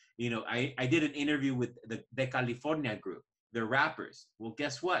PhD. I did an interview with the De California group. They're rappers. Well,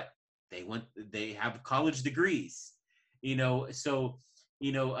 guess what? They have college degrees. So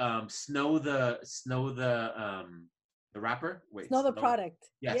Snow the rapper. Wait, Snow the Product.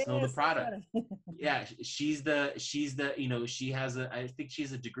 Yeah, yes, Snow the Product. Yeah, she's the she has I think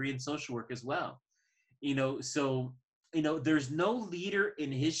she's a degree in social work as well. So there's no leader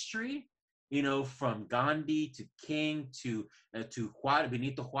in history, from Gandhi to King to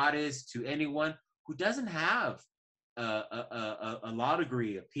Benito Juarez, to anyone who doesn't have a law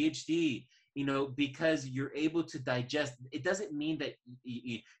degree, a PhD, because you're able to digest. It doesn't mean that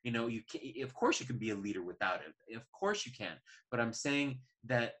you can, of course you can be a leader without it. Of course you can. But I'm saying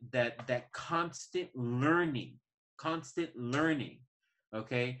that constant learning,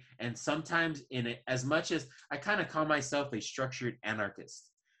 okay? And sometimes as much as I kind of call myself a structured anarchist,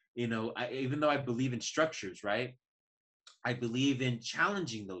 even though I believe in structures, right? I believe in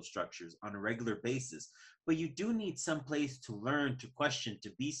challenging those structures on a regular basis. But you do need some place to learn, to question,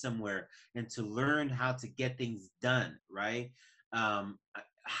 to be somewhere, and to learn how to get things done, right?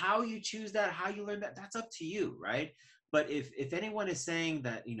 How you choose that, how you learn that, that's up to you, right? But if anyone is saying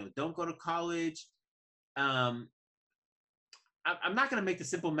that, don't go to college, I'm not going to make the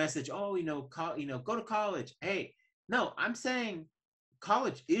simple message, go to college. Hey, no, I'm saying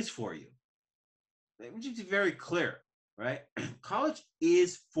college is for you. Let me just be very clear, right? College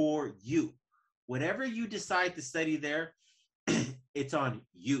is for you. Whatever you decide to study there, it's on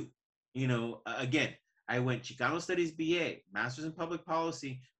you. Again, I went Chicano Studies BA, Master's in Public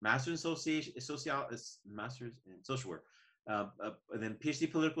Policy, Master's in Master's in Social Work, then PhD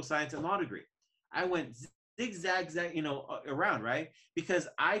Political Science and Law degree. I went zigzag, around, right? Because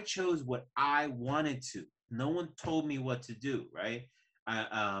I chose what I wanted to. No one told me what to do, right?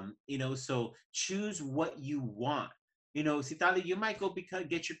 So choose what you want. Citali, you might go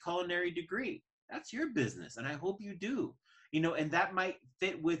get your culinary degree. That's your business, and I hope you do. And that might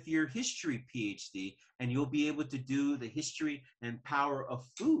fit with your history PhD, and you'll be able to do the history and power of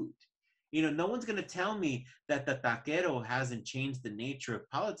food. No one's going to tell me that the taquero hasn't changed the nature of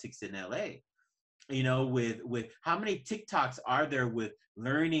politics in LA. With how many TikToks are there with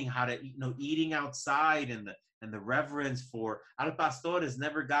learning how to, eating outside, and the reverence for Al Pastor has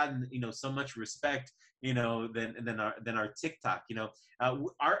never gotten, so much respect, than our TikTok.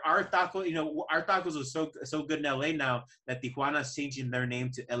 Our tacos are so good in LA now that Tijuana's changing their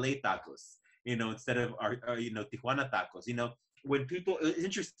name to LA tacos, instead of our Tijuana tacos. When people, it's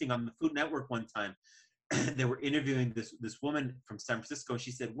interesting, on the Food Network one time, they were interviewing this woman from San Francisco.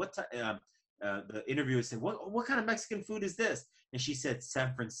 She said, the interviewer said, what kind of Mexican food is this? And she said,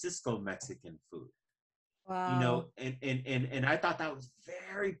 San Francisco Mexican food. Wow. And I thought that was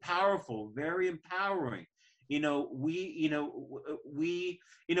very powerful, very empowering. It's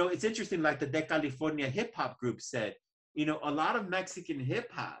interesting, like the De California hip hop group said, a lot of Mexican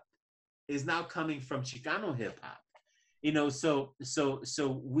hip hop is now coming from Chicano hip hop. So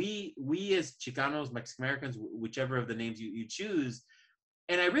we as Chicanos, Mexican Americans, whichever of the names you choose,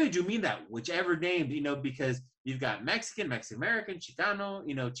 and I really do mean that, whichever name, because you've got Mexican, Mexican American, Chicano,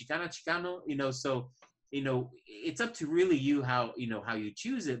 Chicano, so, it's up to really you how you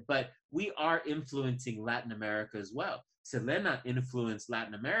choose it, but we are influencing Latin America as well. Selena influenced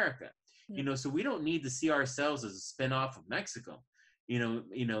Latin America, so we don't need to see ourselves as a spinoff of Mexico.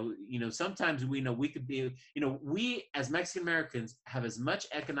 Sometimes we could be, we as Mexican Americans have as much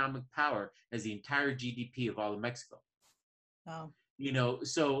economic power as the entire GDP of all of Mexico. Wow.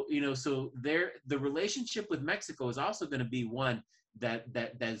 So the relationship with Mexico is also going to be one that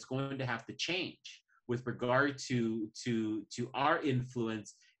is going to have to change with regard to our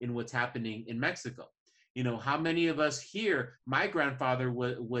influence in what's happening in Mexico. How many of us here, my grandfather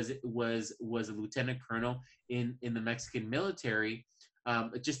was a lieutenant colonel in the Mexican military.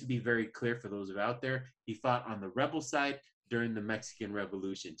 Just to be very clear for those out there, he fought on the rebel side during the Mexican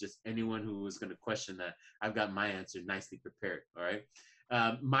Revolution. Just anyone who was going to question that, I've got my answer nicely prepared. All right.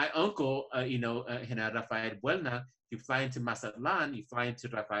 My uncle, General Rafael Buelna, you fly into Mazatlan, you fly into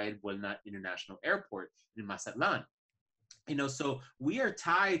Rafael Buelna International Airport in Mazatlan. So we are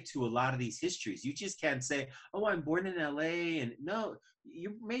tied to a lot of these histories. You just can't say, oh, I'm born in LA. And no,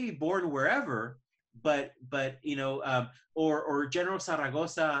 you may be born wherever, but or General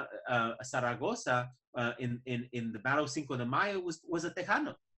Zaragoza, in the Battle of Cinco de Mayo was a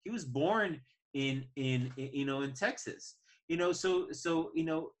Tejano. He was born in Texas.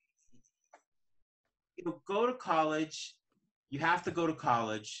 Go to college. You have to go to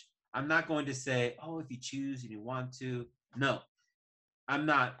college. I'm not going to say, oh, if you choose and you want to. No, I'm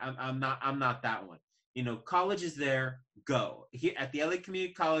not that one. College is there. Go. Here at the LA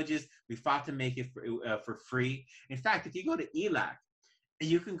community colleges, we fought to make it for free. In fact, if you go to ELAC,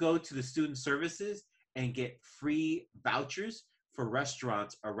 you can go to the student services and get free vouchers for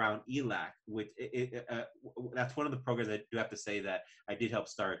restaurants around ELAC. That's one of the programs I do have to say that I did help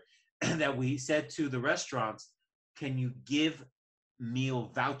start. That we said to the restaurants, can you give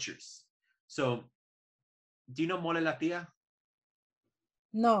meal vouchers? So, do you know Mole La Tia?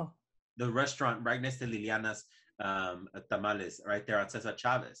 No. The restaurant right next to Liliana's Tamales, right there on Cesar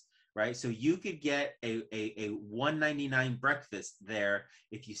Chavez, right? So you could get a $1.99 breakfast there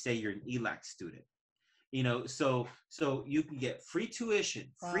if you say you're an ELAC student. So you can get free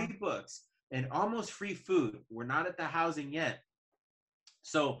tuition, free books, and almost free food. We're not at the housing yet.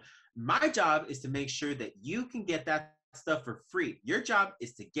 So my job is to make sure that you can get that stuff for free. Your job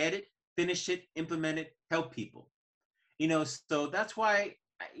is to get it, finish it, implement it, help people. So that's why,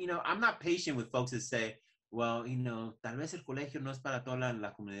 I'm not patient with folks that say, well, tal vez el colegio no es para toda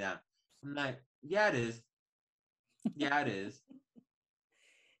la comunidad. I'm like, yeah, it is. Yeah, it is.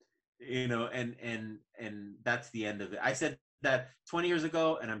 And that's the end of it. I said that 20 years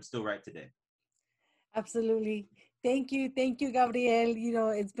ago, and I'm still right today. Absolutely. Thank you,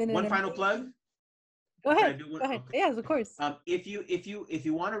 Gabriel. It's been one final plug. Go ahead. Go ahead. Okay. Yes, of course. If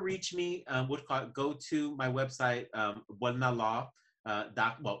you want to reach me, go to my website, Buelna Law.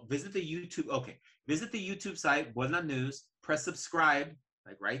 Visit the YouTube. Okay, visit the YouTube site, Buelna News. Press subscribe,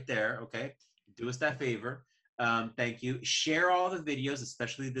 like right there. Okay, do us that favor. Thank you. Share all the videos,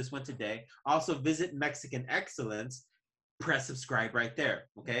 especially this one today. Also visit Mexican Excellence. Press subscribe right there.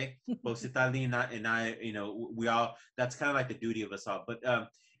 Okay. Both Citalina and I, we all, that's kind of like the duty of us all. But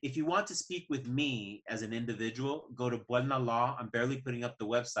if you want to speak with me as an individual, go to Buelna Law. I'm barely putting up the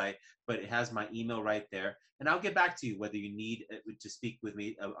website, but it has my email right there. And I'll get back to you whether you need to speak with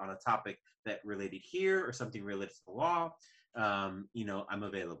me on a topic that related here or something related to the law. I'm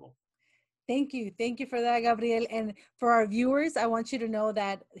available. Thank you. Thank you for that, Gabriel. And for our viewers, I want you to know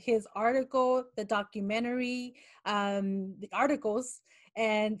that his article, the documentary, the articles,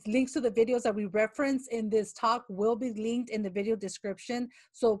 and links to the videos that we reference in this talk will be linked in the video description.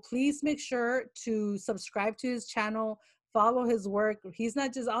 So please make sure to subscribe to his channel, follow his work. He's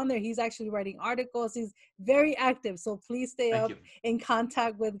not just on there, he's actually writing articles. He's very active. So please stay Thank up you. in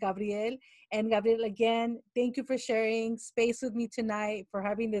contact with Gabriel. And Gabriel, again, thank you for sharing space with me tonight, for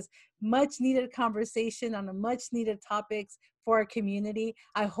having this much needed conversation on a much needed topics for our community.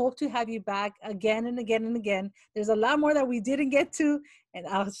 I hope to have you back again and again and again. There's a lot more that we didn't get to, and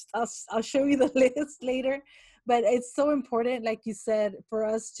I'll show you the list later. But it's so important, like you said, for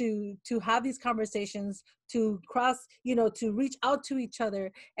us to have these conversations, to to reach out to each other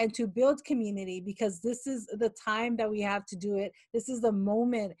and to build community, because this is the time that we have to do it. This is the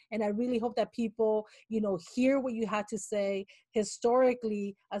moment. And I really hope that people, hear what you have to say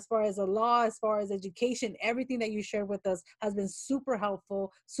historically, as far as the law, as far as education. Everything that you shared with us has been super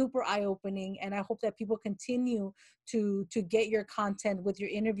helpful, super eye-opening. And I hope that people continue to get your content with your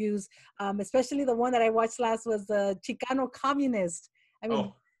interviews, especially the one that I watched last was the Chicano communist. I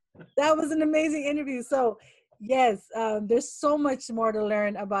mean, that was an amazing interview. So yes, there's so much more to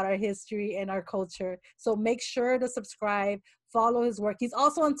learn about our history and our culture. So make sure to subscribe, follow his work. He's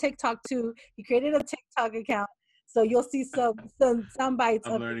also on TikTok too. He created a TikTok account. So you'll see some bites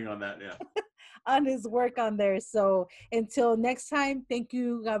I'm learning on that, yeah. on his work on there. So until next time, thank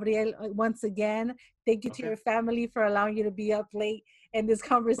you, Gabriel, once again. Thank you to your family for allowing you to be up late in this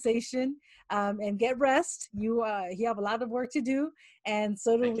conversation, and get rest. You have a lot of work to do, and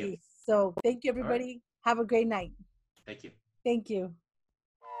so do we. So thank you, everybody. Have a great night. Thank you. Thank you.